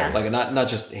books. Yeah. Like not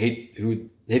just hate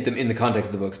them in the context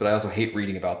of the books, but I also hate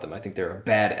reading about them. I think they're a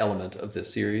bad element of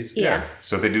this series. Yeah.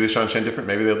 So if they do the Shan-Chen different,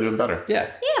 maybe they'll do them better. Yeah.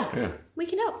 Yeah. We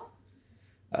can hope.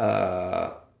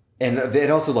 And it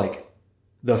also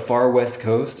the far west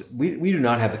coast, we do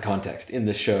not have the context in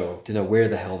the show to know where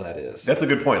the hell that is. That's a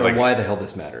good point. Or why the hell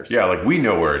this matters. Yeah, we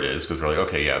know where it is because we're like,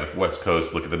 okay, yeah, the west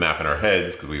coast, look at the map in our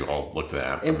heads because we all looked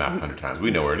at the map 100 times.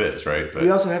 We know where it is, right? But we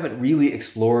also haven't really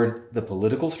explored the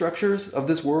political structures of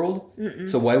this world. Mm-mm.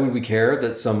 So why would we care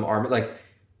that some army...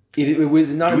 it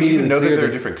was not do we immediately even know clear that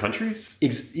they're different countries?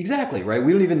 Exactly, right?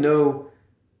 We don't even know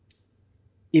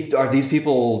are these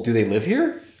people... Do they live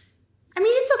here? I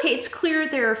mean, it's okay. It's clear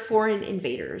they're foreign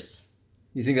invaders.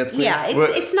 You think that's clear? Yeah,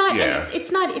 it's not. Yeah.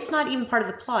 It's not even part of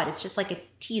the plot. It's just like a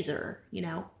teaser,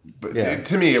 But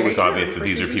to me, it was obvious that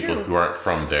these are people who aren't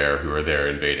from there, who are there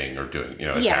invading or doing,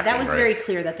 attacking. Yeah, that was very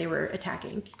clear that they were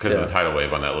attacking because of the tidal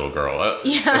wave on that little girl.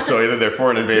 So either they're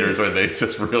foreign invaders or they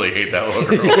just really hate that little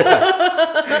girl.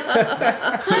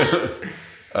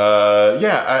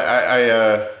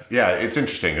 It's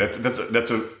interesting.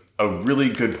 That's a really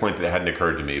good point that hadn't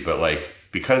occurred to me, but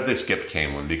because they skipped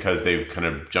Camelin, because they've kind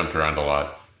of jumped around a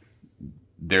lot,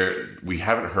 we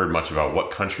haven't heard much about what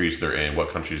countries they're in, what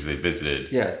countries they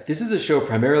visited. Yeah, this is a show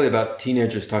primarily about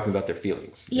teenagers talking about their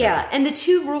feelings. Yeah, and the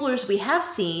two rulers we have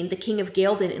seen, the King of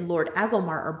Ghealdan and Lord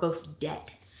Agelmar, are both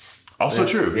dead. Also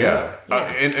true, yeah.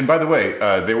 And by the way,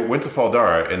 they went to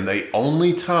Faldara, and the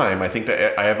only time I think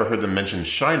that I ever heard them mention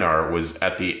Shinar was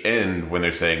at the end when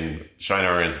they're saying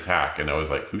Shinarans attack, and I was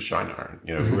like, who's Shinar?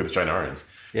 Who are the Shinarans?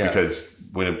 Yeah. Because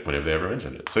when have they ever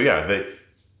mentioned it? So yeah,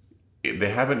 they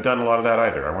haven't done a lot of that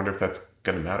either. I wonder if that's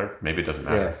going to matter. Maybe it doesn't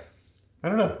matter. Yeah. I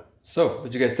don't know. So, what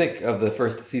did you guys think of the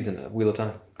first season of Wheel of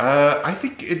Time? I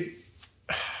think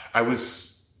I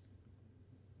was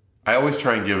I always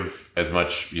try and give as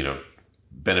much,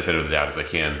 benefit of the doubt as I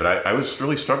can, but I was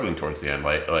really struggling towards the end.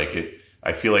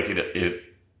 I feel like it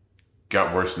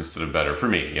got worse instead of better for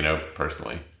me,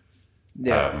 personally.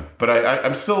 Yeah. But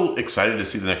I'm still excited to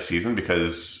see the next season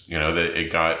because,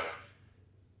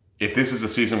 if this is a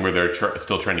season where they're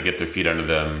still trying to get their feet under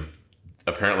them,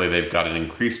 apparently they've got an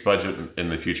increased budget in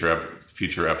the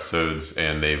future episodes,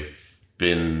 and they've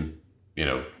been,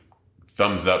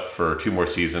 thumbs up for 2 more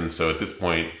seasons. So at this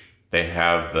point, they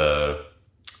have the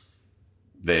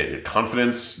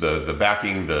confidence, the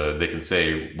backing, they can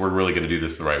say, we're really going to do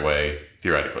this the right way,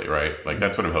 theoretically, right? Like,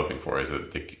 that's what I'm hoping for, is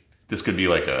that this could be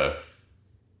like a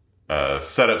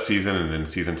setup season, and then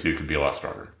season 2 could be a lot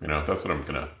stronger. That's what I'm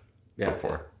going to hope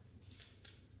for.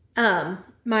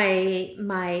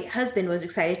 My husband was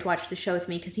excited to watch the show with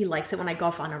me because he likes it when I go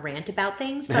off on a rant about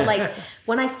things. But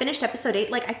when I finished episode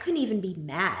 8, I couldn't even be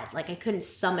mad. I couldn't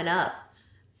sum it up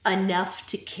enough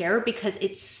to care because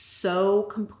it's so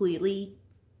completely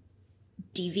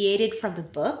deviated from the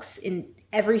books in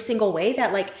every single way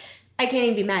that I can't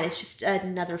even be mad. It's just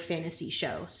another fantasy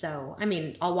show. So,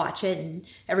 I'll watch it, and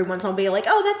every once in a while I'll be like,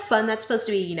 oh, that's fun. That's supposed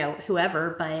to be,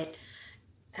 whoever. But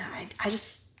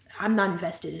I'm not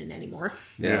invested in it anymore.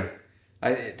 Yeah.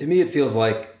 To me, it feels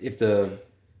like if the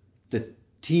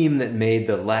team that made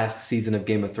the last season of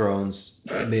Game of Thrones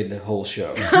made the whole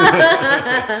show.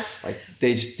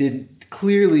 They just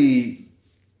clearly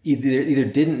either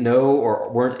didn't know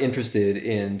or weren't interested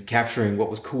in capturing what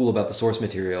was cool about the source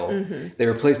material. Mm-hmm. They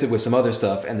replaced it with some other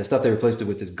stuff, and the stuff they replaced it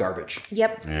with is garbage.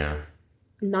 Yep. Yeah.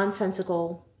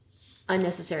 Nonsensical,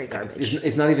 unnecessary garbage.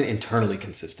 It's not even internally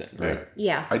consistent, right?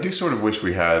 Yeah. I do sort of wish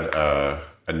we had a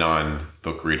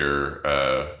non-book reader,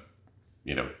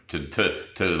 to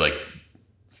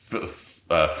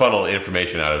funnel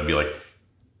information out and be like,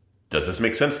 does this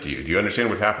make sense to you? Do you understand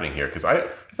what's happening here? Because I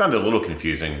found it a little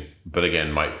confusing, but again,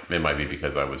 it might be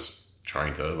because I was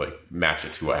trying to match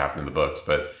it to what happened in the books.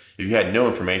 But if you had no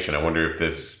information, I wonder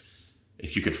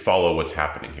if you could follow what's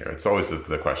happening here. It's always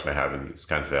the question I have in these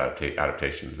kinds of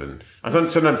adaptations. And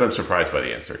sometimes I'm surprised by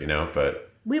the answer, but...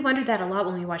 We wondered that a lot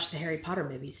when we watched the Harry Potter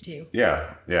movies, too.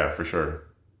 Yeah, for sure.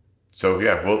 So,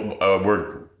 yeah, well,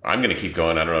 I'm going to keep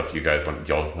going. I don't know if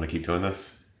y'all want to keep doing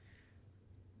this?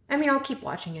 I'll keep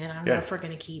watching it. I don't know if we're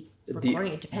going to keep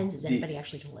recording. It depends. Is anybody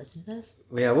actually going to listen to this?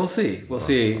 Yeah, we'll see. We'll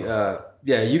see.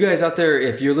 You guys out there,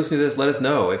 if you're listening to this, let us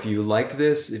know. If you like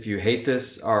this, if you hate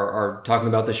this, or talking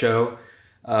about the show...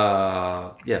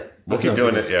 we'll keep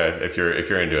doing it. Yeah, if you're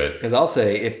into it, because I'll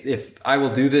say if I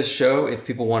will do this show if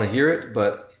people want to hear it,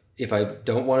 but if I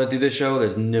don't want to do this show,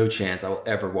 there's no chance I will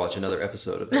ever watch another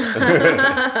episode of this.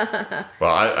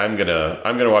 Well, I'm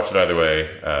gonna watch it either way,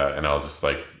 and I'll just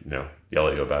yell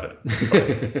at you about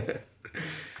it.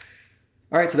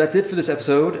 All right, so that's it for this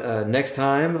episode. Next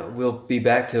time we'll be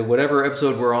back to whatever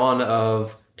episode we're on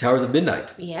of Towers of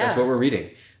Midnight. Yeah, that's what we're reading.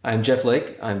 I'm Jeff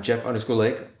Lake. I'm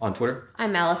Jeff_Lake on Twitter.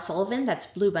 I'm Alice Sullivan. That's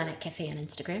Blue Bonnet Cafe on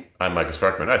Instagram. I'm Micah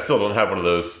Sparkman. I still don't have one of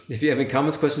those. If you have any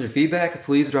comments, questions, or feedback,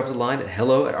 please drop us a line at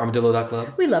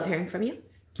hello@armadillo.club. We love hearing from you.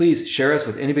 Please share us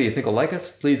with anybody you think will like us.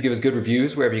 Please give us good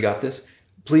reviews wherever you got this.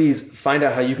 Please find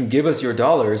out how you can give us your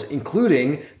dollars,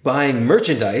 including buying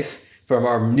merchandise from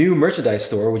our new merchandise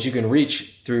store, which you can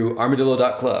reach through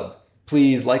armadillo.club.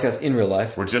 Please like us in real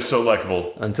life. We're just so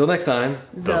likable. Until next time,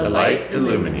 the light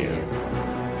illumine you.